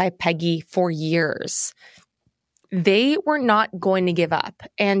identify Peggy for years. They were not going to give up.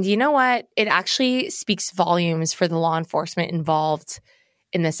 And you know what? It actually speaks volumes for the law enforcement involved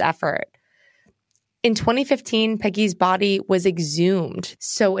in this effort. In 2015, Peggy's body was exhumed,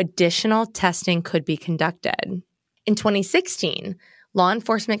 so additional testing could be conducted. In 2016, Law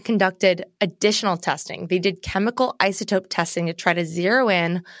enforcement conducted additional testing. They did chemical isotope testing to try to zero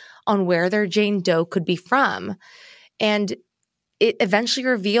in on where their Jane Doe could be from. And it eventually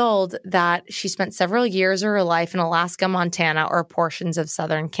revealed that she spent several years of her life in Alaska, Montana, or portions of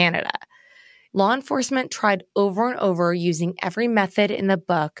southern Canada. Law enforcement tried over and over using every method in the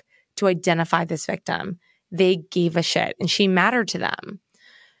book to identify this victim. They gave a shit, and she mattered to them.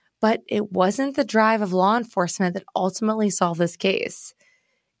 But it wasn't the drive of law enforcement that ultimately solved this case.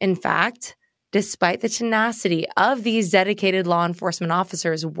 In fact, despite the tenacity of these dedicated law enforcement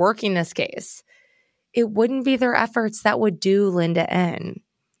officers working this case, it wouldn't be their efforts that would do Linda in.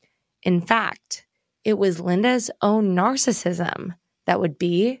 In fact, it was Linda's own narcissism that would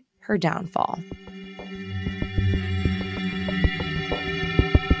be her downfall.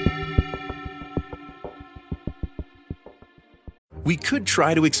 We could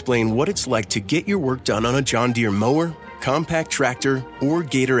try to explain what it's like to get your work done on a John Deere mower, compact tractor, or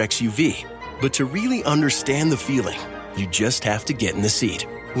Gator XUV. But to really understand the feeling, you just have to get in the seat.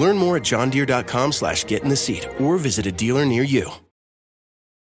 Learn more at johndeere.com/get-in-the-seat or visit a dealer near you.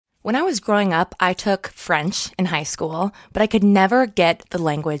 When I was growing up, I took French in high school, but I could never get the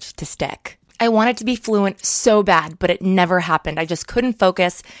language to stick. I wanted to be fluent so bad, but it never happened. I just couldn't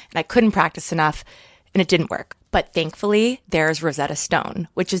focus and I couldn't practice enough, and it didn't work. But thankfully, there's Rosetta Stone,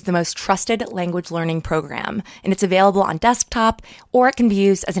 which is the most trusted language learning program, and it's available on desktop, or it can be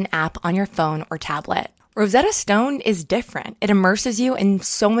used as an app on your phone or tablet. Rosetta Stone is different. It immerses you in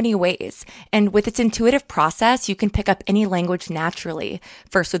so many ways. And with its intuitive process, you can pick up any language naturally.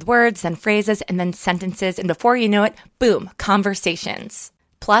 First with words, then phrases, and then sentences. And before you know it, boom, conversations.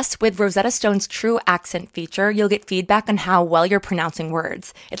 Plus, with Rosetta Stone's true accent feature, you'll get feedback on how well you're pronouncing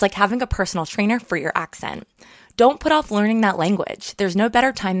words. It's like having a personal trainer for your accent. Don't put off learning that language. There's no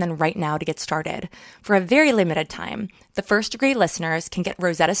better time than right now to get started. For a very limited time, the First Degree listeners can get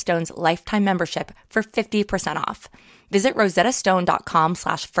Rosetta Stone's lifetime membership for 50% off. Visit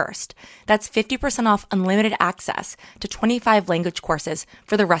rosettastone.com/first. That's 50% off unlimited access to 25 language courses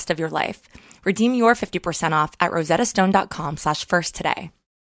for the rest of your life. Redeem your 50% off at rosettastone.com/first today.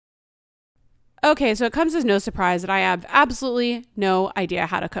 Okay, so it comes as no surprise that I have absolutely no idea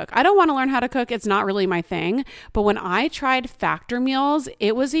how to cook. I don't want to learn how to cook. It's not really my thing. But when I tried Factor meals,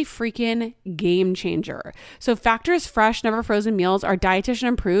 it was a freaking game changer. So Factor's fresh, never frozen meals are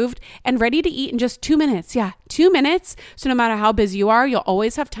dietitian approved and ready to eat in just 2 minutes. Yeah, 2 minutes. So no matter how busy you are, you'll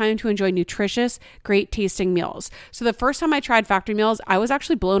always have time to enjoy nutritious, great tasting meals. So the first time I tried Factor meals, I was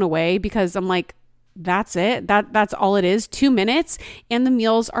actually blown away because I'm like, that's it. That's all it is. 2 minutes. And the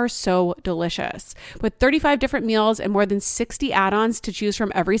meals are so delicious. With 35 different meals and more than 60 add-ons to choose from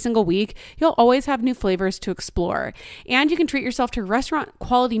every single week, you'll always have new flavors to explore. And you can treat yourself to restaurant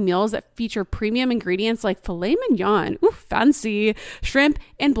quality meals that feature premium ingredients like filet mignon, ooh, fancy, shrimp,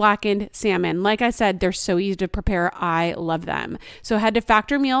 and blackened salmon. Like I said, they're so easy to prepare. I love them. So head to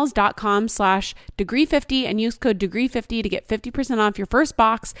factormeals.com/degree50 and use code degree50 to get 50% off your first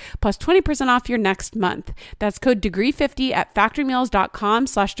box plus 20% off your next month. That's code degree50 at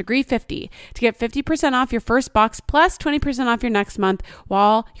factormeals.com/degree50 to get 50% off your first box plus 20% off your next month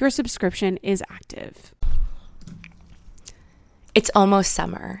while your subscription is active. It's almost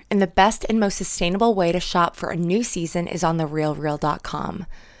summer, and the best and most sustainable way to shop for a new season is on therealreal.com.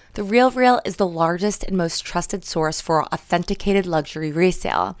 The RealReal is the largest and most trusted source for authenticated luxury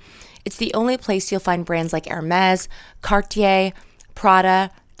resale. It's the only place you'll find brands like Hermes, Cartier,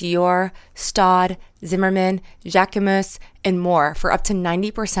 Prada, Dior, Staud, Zimmermann, Jacquemus, and more for up to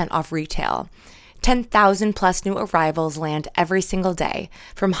 90% off retail. 10,000 plus new arrivals land every single day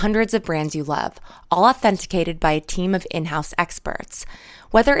from hundreds of brands you love, all authenticated by a team of in-house experts.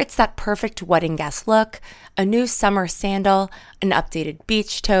 Whether it's that perfect wedding guest look, a new summer sandal, an updated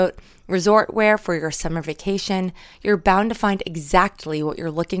beach tote, resort wear for your summer vacation, you're bound to find exactly what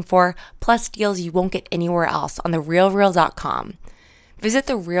you're looking for, plus deals you won't get anywhere else on therealreal.com. Visit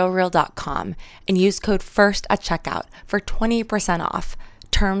therealreal.com and use code FIRST at checkout for 20% off.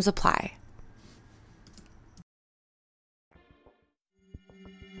 Terms apply.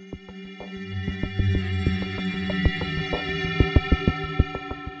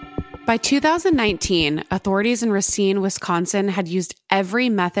 By 2019, authorities in Racine, Wisconsin had used every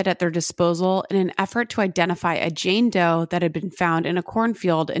method at their disposal in an effort to identify a Jane Doe that had been found in a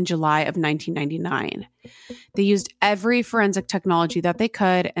cornfield in July of 1999. They used every forensic technology that they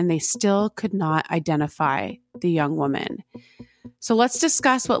could, and they still could not identify the young woman. So let's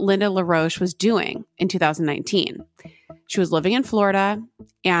discuss what Linda LaRoche was doing in 2019. She was living in Florida,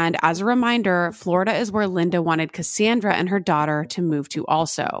 and as a reminder, Florida is where Linda wanted Cassandra and her daughter to move to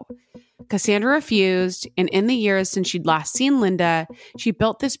also. Cassandra refused, and in the years since she'd last seen Linda, she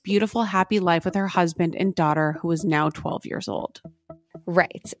built this beautiful, happy life with her husband and daughter, who was now 12 years old.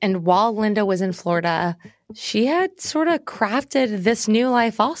 Right. And while Linda was in Florida, she had sort of crafted this new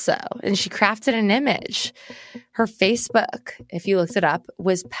life also, and she crafted an image. Her Facebook, if you looked it up,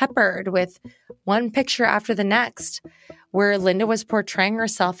 was peppered with one picture after the next, where Linda was portraying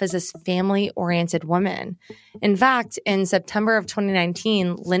herself as this family-oriented woman. In fact, in September of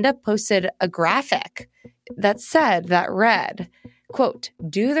 2019, Linda posted a graphic that read, quote,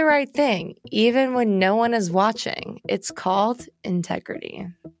 "Do the right thing, even when no one is watching. It's called integrity."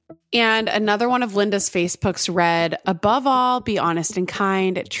 And another one of Linda's Facebooks read, "Above all, be honest and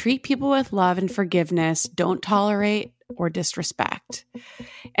kind. Treat people with love and forgiveness. Don't tolerate or disrespect."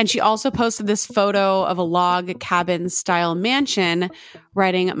 And she also posted this photo of a log cabin style mansion,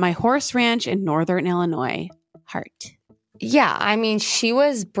 writing, "My horse ranch in Northern Illinois. Heart." Yeah, I mean, she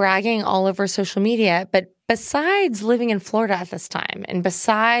was bragging all over social media, but besides living in Florida at this time, and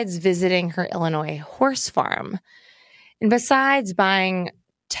besides visiting her Illinois horse farm, and besides buying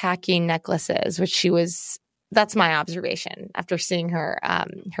tacky necklaces, that's my observation after seeing her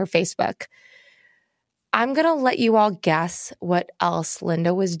Facebook, I'm going to let you all guess what else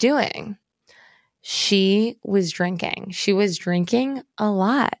Linda was doing. She was drinking. She was drinking a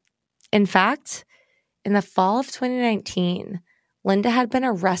lot. In fact, in the fall of 2019, Linda had been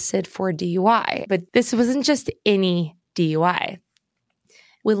arrested for a DUI, but this wasn't just any DUI.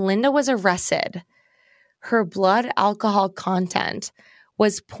 When Linda was arrested, her blood alcohol content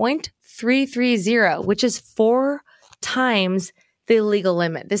was 0.330, which is 4 times the legal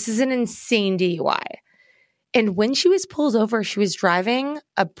limit. This is an insane DUI. And when she was pulled over, she was driving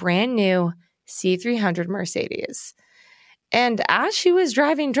a brand new C300 Mercedes. And as she was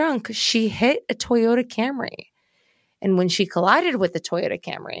driving drunk, she hit a Toyota Camry. And when she collided with the Toyota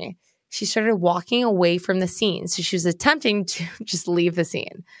Camry, she started walking away from the scene. So she was attempting to just leave the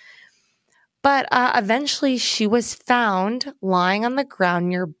scene. But eventually she was found lying on the ground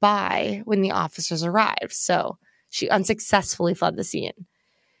nearby when the officers arrived. So she unsuccessfully fled the scene.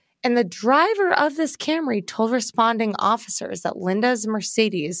 And the driver of this Camry told responding officers that Linda's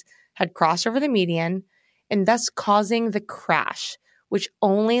Mercedes had crossed over the median and thus causing the crash, which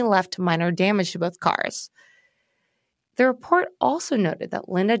only left minor damage to both cars. The report also noted that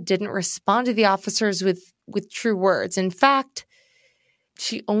Linda didn't respond to the officers with true words. In fact,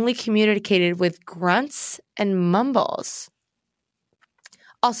 she only communicated with grunts and mumbles.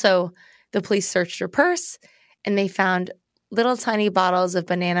 Also, the police searched her purse and they found little tiny bottles of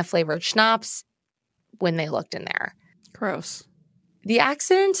banana-flavored schnapps when they looked in there. Gross. The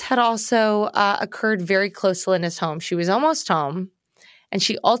accident had also occurred very close to Linda's home. She was almost home, and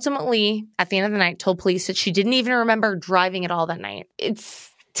she ultimately, at the end of the night, told police that she didn't even remember driving at all that night. It's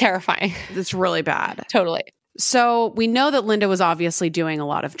terrifying. It's really bad. Totally. So we know that Linda was obviously doing a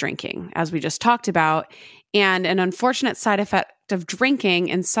lot of drinking, as we just talked about, and an unfortunate side effect of drinking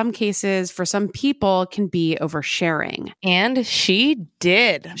in some cases for some people can be oversharing. And she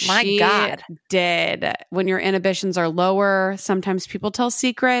did. My God. Did. When your inhibitions are lower, sometimes people tell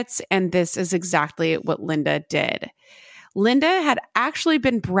secrets, and this is exactly what Linda did. Linda had actually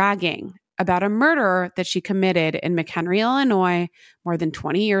been bragging about a murder that she committed in McHenry, Illinois, more than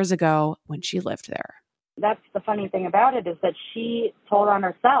 20 years ago when she lived there. That's the funny thing about it, is that she told on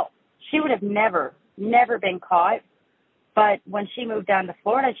herself. She would have never been caught. But when she moved down to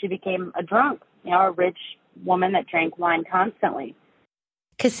Florida, she became a drunk, a rich woman that drank wine constantly.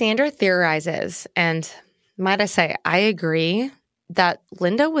 Cassandra theorizes, and might I say, I agree, that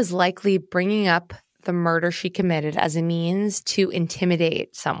Linda was likely bringing up the murder she committed as a means to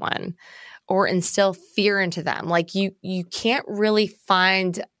intimidate someone or instill fear into them. Like you can't really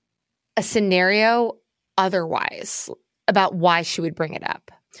find a scenario otherwise about why she would bring it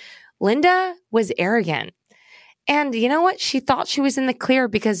up. Linda was arrogant. And you know what? She thought she was in the clear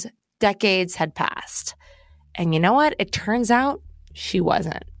because decades had passed. And you know what? It turns out she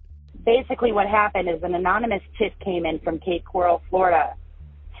wasn't. Basically what happened is an anonymous tip came in from Cape Coral, Florida,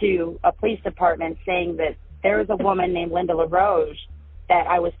 to a police department saying that there was a woman named Linda LaRoche that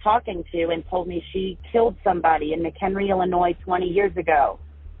I was talking to and told me she killed somebody in McHenry, Illinois 20 years ago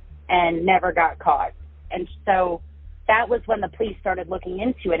and never got caught. And so that was when the police started looking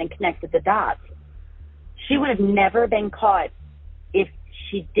into it and connected the dots. She would have never been caught if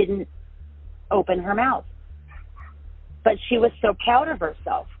she didn't open her mouth. But she was so proud of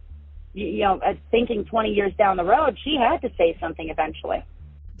herself. Thinking 20 years down the road, she had to say something eventually.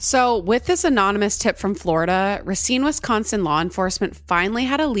 So, with this anonymous tip from Florida, Racine, Wisconsin law enforcement finally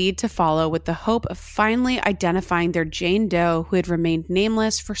had a lead to follow with the hope of finally identifying their Jane Doe who had remained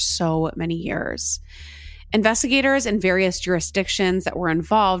nameless for so many years. Investigators in various jurisdictions that were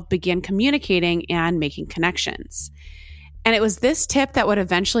involved began communicating and making connections. And it was this tip that would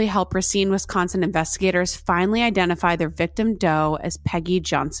eventually help Racine, Wisconsin investigators finally identify their victim Doe as Peggy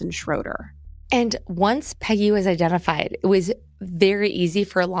Johnson Schroeder. And once Peggy was identified, it was very easy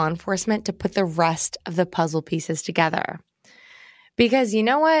for law enforcement to put the rest of the puzzle pieces together. Because you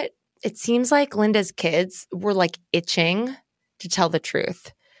know what? It seems like Linda's kids were like itching to tell the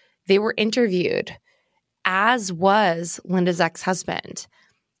truth. They were interviewed, as was Linda's ex-husband.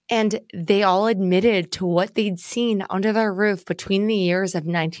 And they all admitted to what they'd seen under their roof between the years of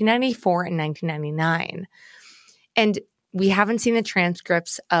 1994 and 1999. And we haven't seen the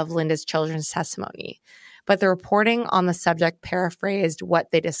transcripts of Linda's children's testimony, but the reporting on the subject paraphrased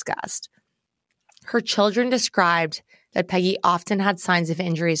what they discussed. Her children described that Peggy often had signs of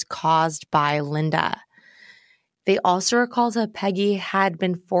injuries caused by Linda. They also recalled that Peggy had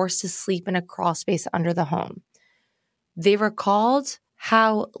been forced to sleep in a crawl space under the home. They recalled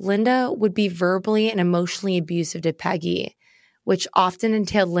how Linda would be verbally and emotionally abusive to Peggy, which often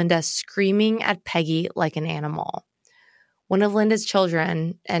entailed Linda screaming at Peggy like an animal. One of Linda's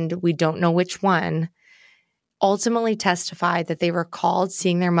children, and we don't know which one, ultimately testified that they recalled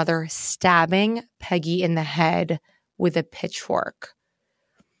seeing their mother stabbing Peggy in the head with a pitchfork.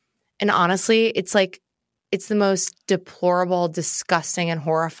 And honestly, it's the most deplorable, disgusting, and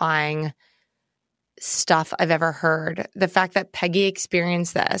horrifying stuff I've ever heard. The fact that Peggy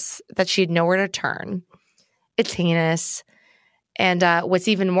experienced this, that she had nowhere to turn, it's heinous. And what's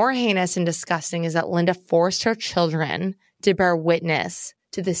even more heinous and disgusting is that Linda forced her children to bear witness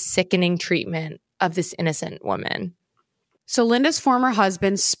to the sickening treatment of this innocent woman. So Linda's former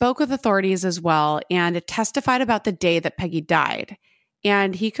husband spoke with authorities as well and testified about the day that Peggy died.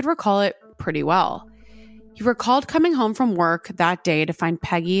 And he could recall it pretty well. He recalled coming home from work that day to find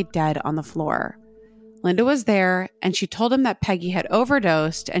Peggy dead on the floor. Linda was there, and she told him that Peggy had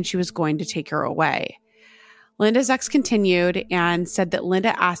overdosed and she was going to take her away. Linda's ex continued and said that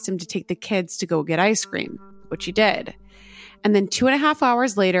Linda asked him to take the kids to go get ice cream, which he did. And then 2.5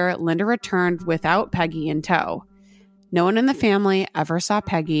 hours later, Linda returned without Peggy in tow. No one in the family ever saw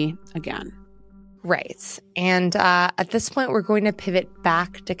Peggy again. Right. And at this point, we're going to pivot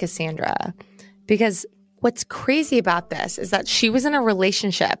back to Cassandra, because what's crazy about this is that she was in a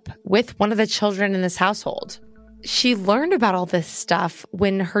relationship with one of the children in this household. She learned about all this stuff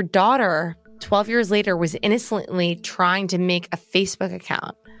when her daughter, 12 years later, was innocently trying to make a Facebook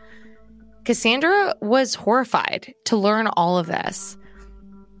account. Cassandra was horrified to learn all of this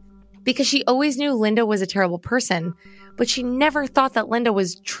because she always knew Linda was a terrible person, but she never thought that Linda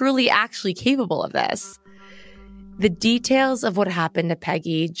was truly actually capable of this. The details of what happened to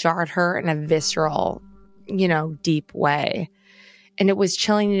Peggy jarred her in a visceral, deep way. And it was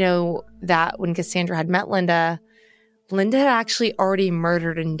chilling to know that when Cassandra had met Linda had actually already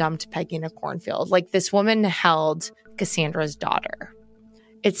murdered and dumped Peggy in a cornfield. Like, this woman held Cassandra's daughter.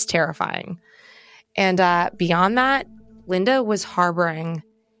 It's terrifying. And beyond that, Linda was harboring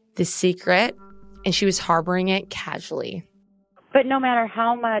this secret, and she was harboring it casually. But no matter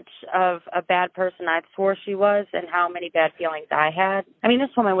how much of a bad person I swore she was and how many bad feelings I had, this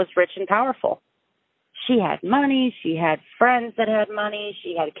woman was rich and powerful. She had money, she had friends that had money,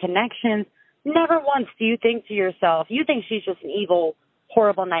 she had connections. Never once do you think to yourself, you think she's just an evil,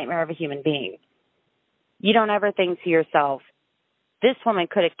 horrible nightmare of a human being. You don't ever think to yourself, this woman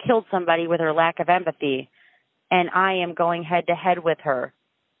could have killed somebody with her lack of empathy, and I am going head to head with her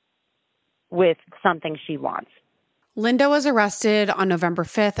with something she wants. Linda was arrested on November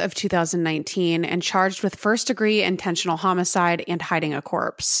 5th of 2019 and charged with first-degree intentional homicide and hiding a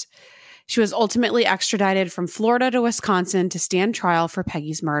corpse. She was ultimately extradited from Florida to Wisconsin to stand trial for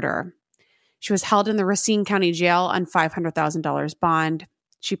Peggy's murder. She was held in the Racine County Jail on $500,000 bond.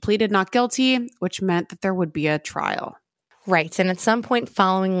 She pleaded not guilty, which meant that there would be a trial. Right. And at some point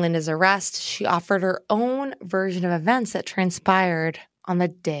following Linda's arrest, she offered her own version of events that transpired on the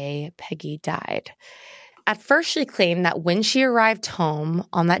day Peggy died. At first, she claimed that when she arrived home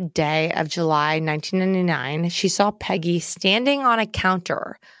on that day of July 1999, she saw Peggy standing on a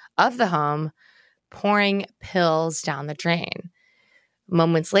counter of the home, pouring pills down the drain.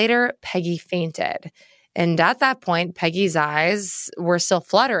 Moments later, Peggy fainted. And at that point, Peggy's eyes were still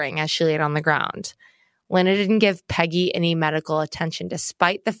fluttering as she laid on the ground. Linda didn't give Peggy any medical attention,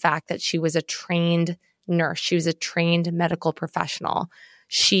 despite the fact that she was a trained nurse. She was a trained medical professional.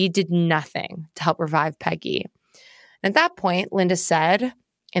 She did nothing to help revive Peggy. And at that point, Linda said,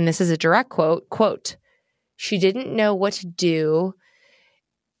 And this is a direct quote, "She didn't know what to do,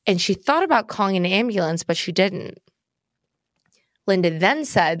 and she thought about calling an ambulance, but she didn't." Linda then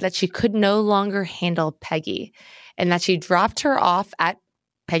said that she could no longer handle Peggy and that she dropped her off at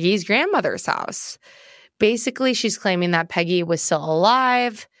Peggy's grandmother's house. Basically, she's claiming that Peggy was still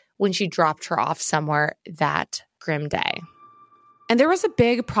alive when she dropped her off somewhere that grim day. And there was a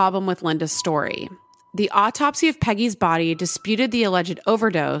big problem with Linda's story. The autopsy of Peggy's body disputed the alleged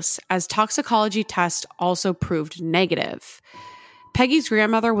overdose, as toxicology tests also proved negative. Peggy's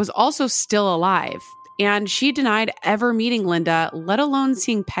grandmother was also still alive, and she denied ever meeting Linda, let alone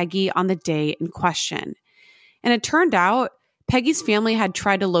seeing Peggy on the day in question. And it turned out Peggy's family had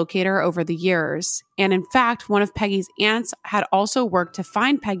tried to locate her over the years. And in fact, one of Peggy's aunts had also worked to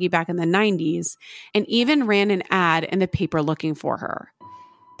find Peggy back in the 90s and even ran an ad in the paper looking for her.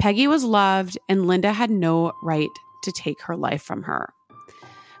 Peggy was loved, and Linda had no right to take her life from her.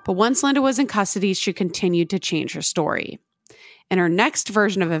 But once Linda was in custody, she continued to change her story. In her next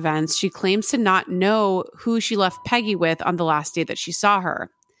version of events, she claims to not know who she left Peggy with on the last day that she saw her.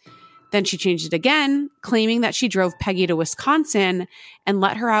 Then she changed it again, claiming that she drove Peggy to Wisconsin and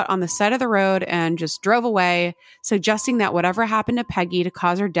let her out on the side of the road and just drove away, suggesting that whatever happened to Peggy to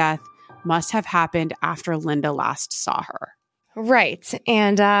cause her death must have happened after Linda last saw her. Right.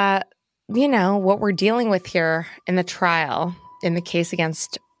 And, what we're dealing with here in the trial, in the case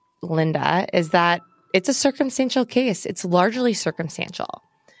against Linda, is that it's a circumstantial case. It's largely circumstantial.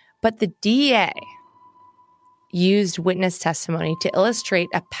 But the DA used witness testimony to illustrate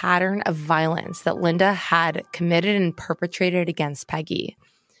a pattern of violence that Linda had committed and perpetrated against Peggy.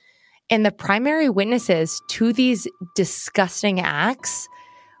 And the primary witnesses to these disgusting acts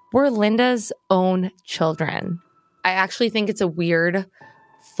were Linda's own children. I actually think it's a weird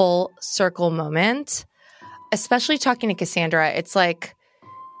full circle moment, especially talking to Cassandra. It's like,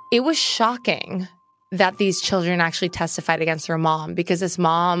 it was shocking that these children actually testified against their mom, because this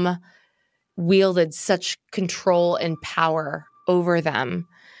mom wielded such control and power over them.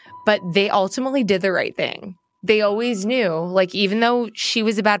 But they ultimately did the right thing. They always knew, like, even though she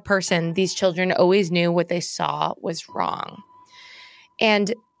was a bad person, these children always knew what they saw was wrong.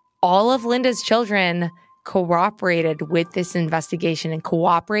 And all of Linda's children cooperated with this investigation and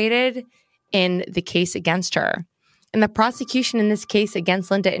cooperated in the case against her. And the prosecution in this case against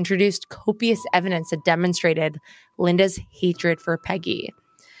Linda introduced copious evidence that demonstrated Linda's hatred for Peggy.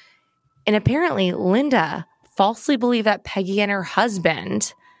 And apparently, Linda falsely believed that Peggy and her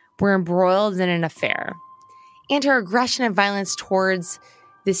husband were embroiled in an affair. And her aggression and violence towards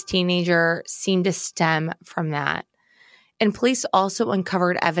this teenager seemed to stem from that. And police also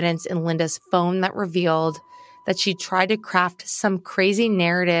uncovered evidence in Linda's phone that revealed that she tried to craft some crazy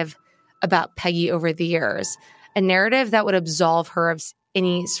narrative about Peggy over the years, a narrative that would absolve her of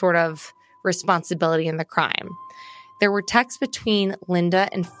any sort of responsibility in the crime. There were texts between Linda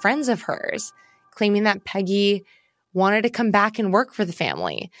and friends of hers claiming that Peggy wanted to come back and work for the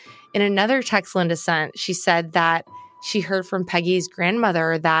family. In another text Linda sent, she said that she heard from Peggy's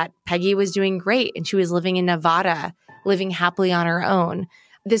grandmother that Peggy was doing great and she was living in Nevada, living happily on her own.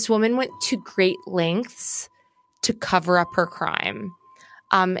 This woman went to great lengths to cover up her crime.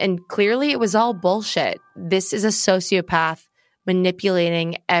 And clearly it was all bullshit. This is a sociopath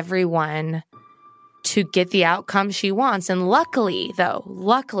manipulating everyone to get the outcome she wants. And luckily,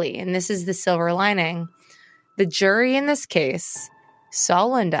 and this is the silver lining, the jury in this case saw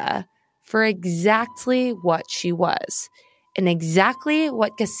Linda for exactly what she was and exactly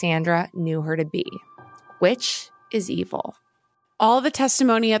what Cassandra knew her to be, which is evil. All the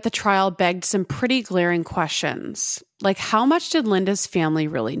testimony at the trial begged some pretty glaring questions, like how much did Linda's family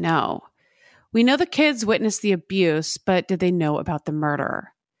really know? We know the kids witnessed the abuse, but did they know about the murder?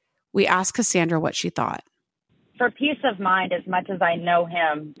 We asked Cassandra what she thought. For peace of mind, as much as I know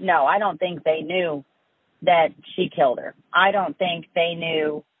him, no, I don't think they knew that she killed her. I don't think they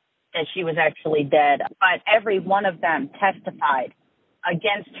knew that she was actually dead. But every one of them testified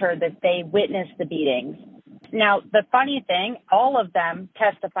against her that they witnessed the beatings. Now, the funny thing, all of them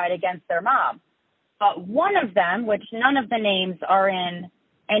testified against their mom. But one of them, which none of the names are in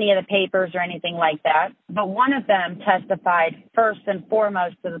any of the papers or anything like that, but one of them testified first and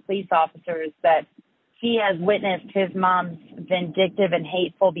foremost to the police officers that he has witnessed his mom's vindictive and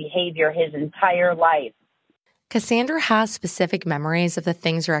hateful behavior his entire life. Cassandra has specific memories of the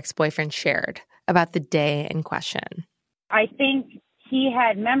things her ex-boyfriend shared about the day in question. I think he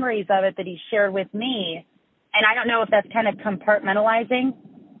had memories of it that he shared with me. And I don't know if that's kind of compartmentalizing.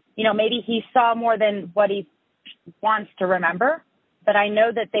 You know, maybe he saw more than what he wants to remember. But I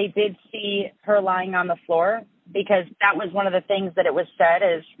know that they did see her lying on the floor. because that was one of the things that it was said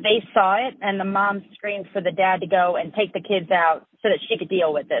is they saw it and the mom screamed for the dad to go and take the kids out so that she could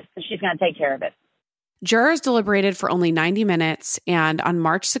deal with this. So she's going to take care of it. Jurors deliberated for only 90 minutes, and on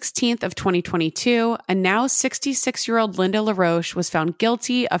March 16th of 2022, a now 66-year-old Linda LaRoche was found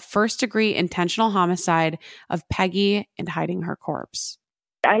guilty of first-degree intentional homicide of Peggy and hiding her corpse.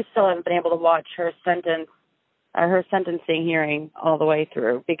 I still haven't been able to watch her sentencing hearing all the way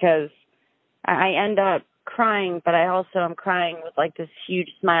through because I end up crying, but I also am crying with like this huge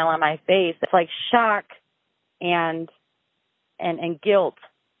smile on my face. It's like shock and guilt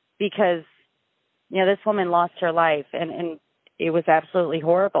because, you know, this woman lost her life and it was absolutely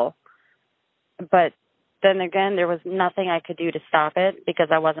horrible. But then again, there was nothing I could do to stop it because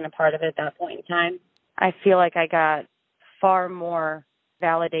I wasn't a part of it at that point in time. I feel like I got far more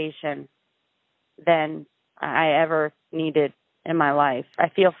validation than I ever needed in my life. I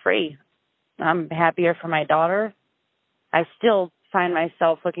feel free. I'm happier for my daughter. I still find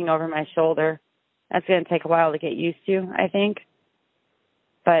myself looking over my shoulder. That's going to take a while to get used to, I think.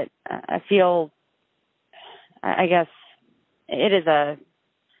 But I feel, I guess, it is a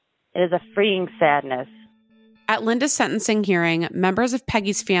freeing sadness. At Linda's sentencing hearing, members of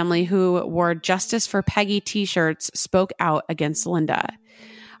Peggy's family who wore Justice for Peggy t-shirts spoke out against Linda.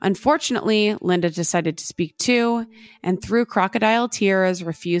 Unfortunately, Linda decided to speak too, and through crocodile tears,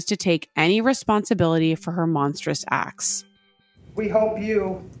 refused to take any responsibility for her monstrous acts. We hope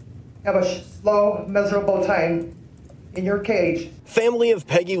you have a slow, miserable time in your cage. Family of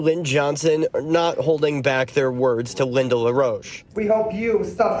Peggy Lynn Johnson are not holding back their words to Linda LaRoche. We hope you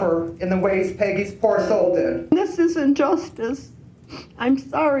suffer in the ways Peggy's poor soul did. This is injustice. I'm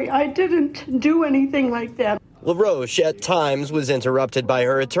sorry, I didn't do anything like that. LaRoche at times was interrupted by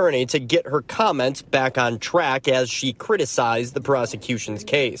her attorney to get her comments back on track as she criticized the prosecution's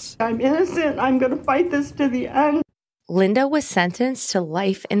case. I'm innocent. I'm going to fight this to the end. Linda was sentenced to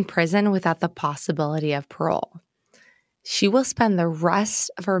life in prison without the possibility of parole. She will spend the rest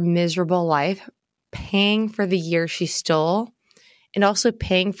of her miserable life paying for the years she stole and also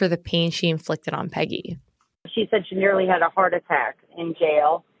paying for the pain she inflicted on Peggy. She said she nearly had a heart attack in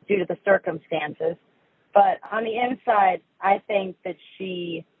jail due to the circumstances. But on the inside, I think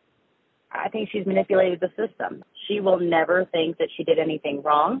she's manipulated the system. She will never think that she did anything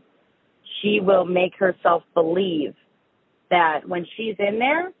wrong. She will make herself believe that when she's in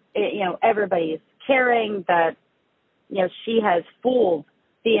there, everybody's caring, that, she has fooled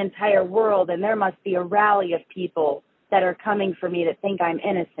the entire world and there must be a rally of people that are coming for me that think I'm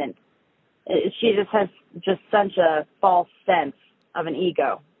innocent. She just has such a false sense of an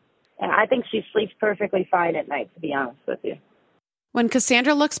ego. And I think she sleeps perfectly fine at night, to be honest with you. When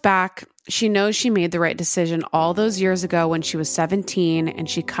Cassandra looks back, she knows she made the right decision all those years ago when she was 17 and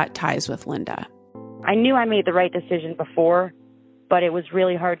she cut ties with Linda. I knew I made the right decision before, but it was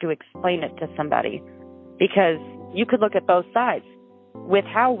really hard to explain it to somebody because you could look at both sides. With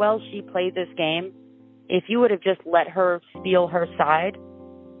how well she played this game, if you would have just let her spiel her side,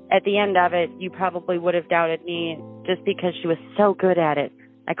 at the end of it, you probably would have doubted me just because she was so good at it.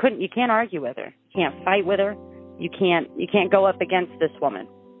 You can't argue with her. You can't fight with her. You can't go up against this woman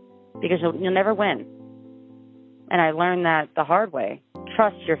because you'll never win. And I learned that the hard way.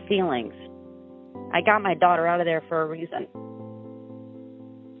 Trust your feelings. I got my daughter out of there for a reason.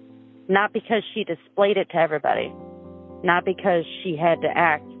 Not because she displayed it to everybody. Not because she had to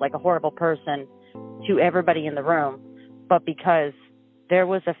act like a horrible person to everybody in the room, but because there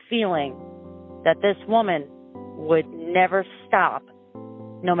was a feeling that this woman would never stop,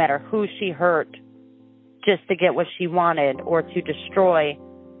 no matter who she hurt, just to get what she wanted or to destroy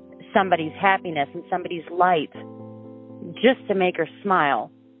somebody's happiness and somebody's light, just to make her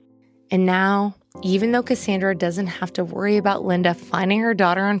smile. And now, even though Cassandra doesn't have to worry about Linda finding her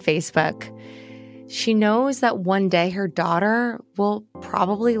daughter on Facebook, she knows that one day her daughter will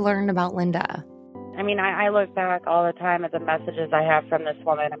probably learn about Linda. I mean, I look back all the time at the messages I have from this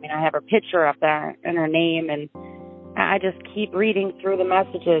woman. I mean, I have her picture up there and her name, and I just keep reading through the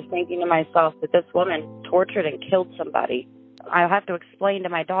messages thinking to myself that this woman tortured and killed somebody. I'll have to explain to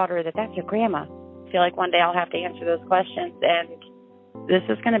my daughter that that's your grandma. I feel like one day I'll have to answer those questions, and this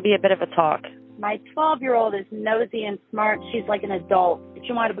is going to be a bit of a talk. My 12-year-old is nosy and smart. She's like an adult.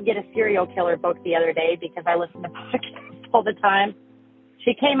 She wanted to get a serial killer book the other day because I listen to podcasts all the time.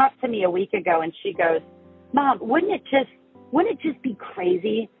 She came up to me a week ago and she goes, "Mom, wouldn't it just be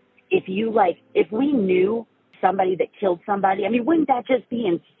crazy if we knew somebody that killed somebody? I mean, wouldn't that just be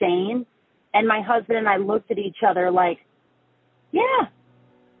insane?" And my husband and I looked at each other like, yeah,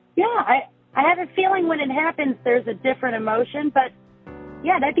 I have a feeling when it happens, there's a different emotion, but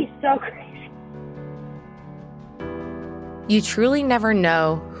yeah, that'd be so crazy. You truly never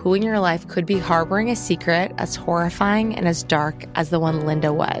know who in your life could be harboring a secret as horrifying and as dark as the one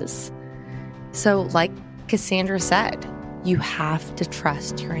Linda was. So, like Cassandra said, you have to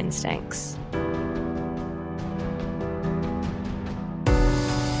trust your instincts.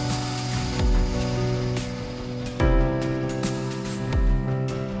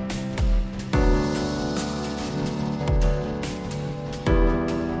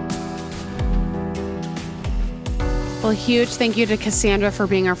 Well, huge thank you to Cassandra for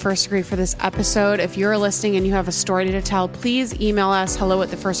being our first degree for this episode. If you're listening and you have a story to tell, please email us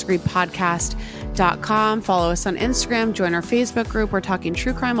hello@thefirstdegreepodcast.com. Follow us on Instagram. Join our Facebook group. We're talking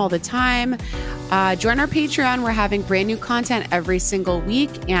true crime all the time. Join our Patreon. We're having brand new content every single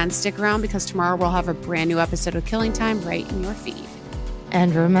week. And stick around because tomorrow we'll have a brand new episode of Killing Time right in your feed.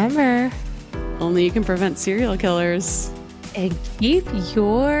 And remember, only you can prevent serial killers. And keep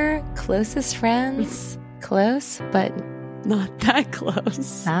your closest friends close, but not that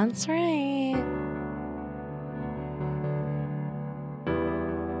close. That's right.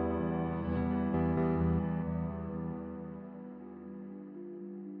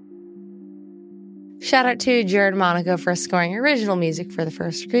 Shout out to Jared Monaco for scoring original music for The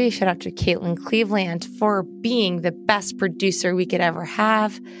First Degree. Shout out to Caitlin Cleveland for being the best producer we could ever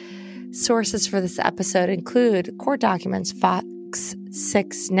have. Sources for this episode include court documents, Fox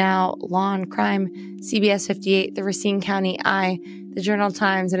 6 Now, Law and Crime, CBS 58, the Racine County Eye, the Journal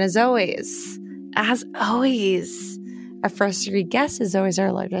Times, and as always, our first degree guest is always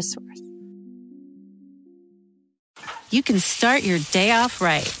our largest source. You can start your day off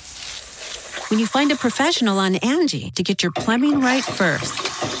right when you find a professional on Angie to get your plumbing right first.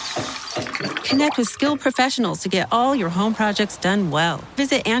 Connect with skilled professionals to get all your home projects done well.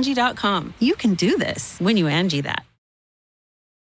 Visit Angie.com. You can do this when you Angie that.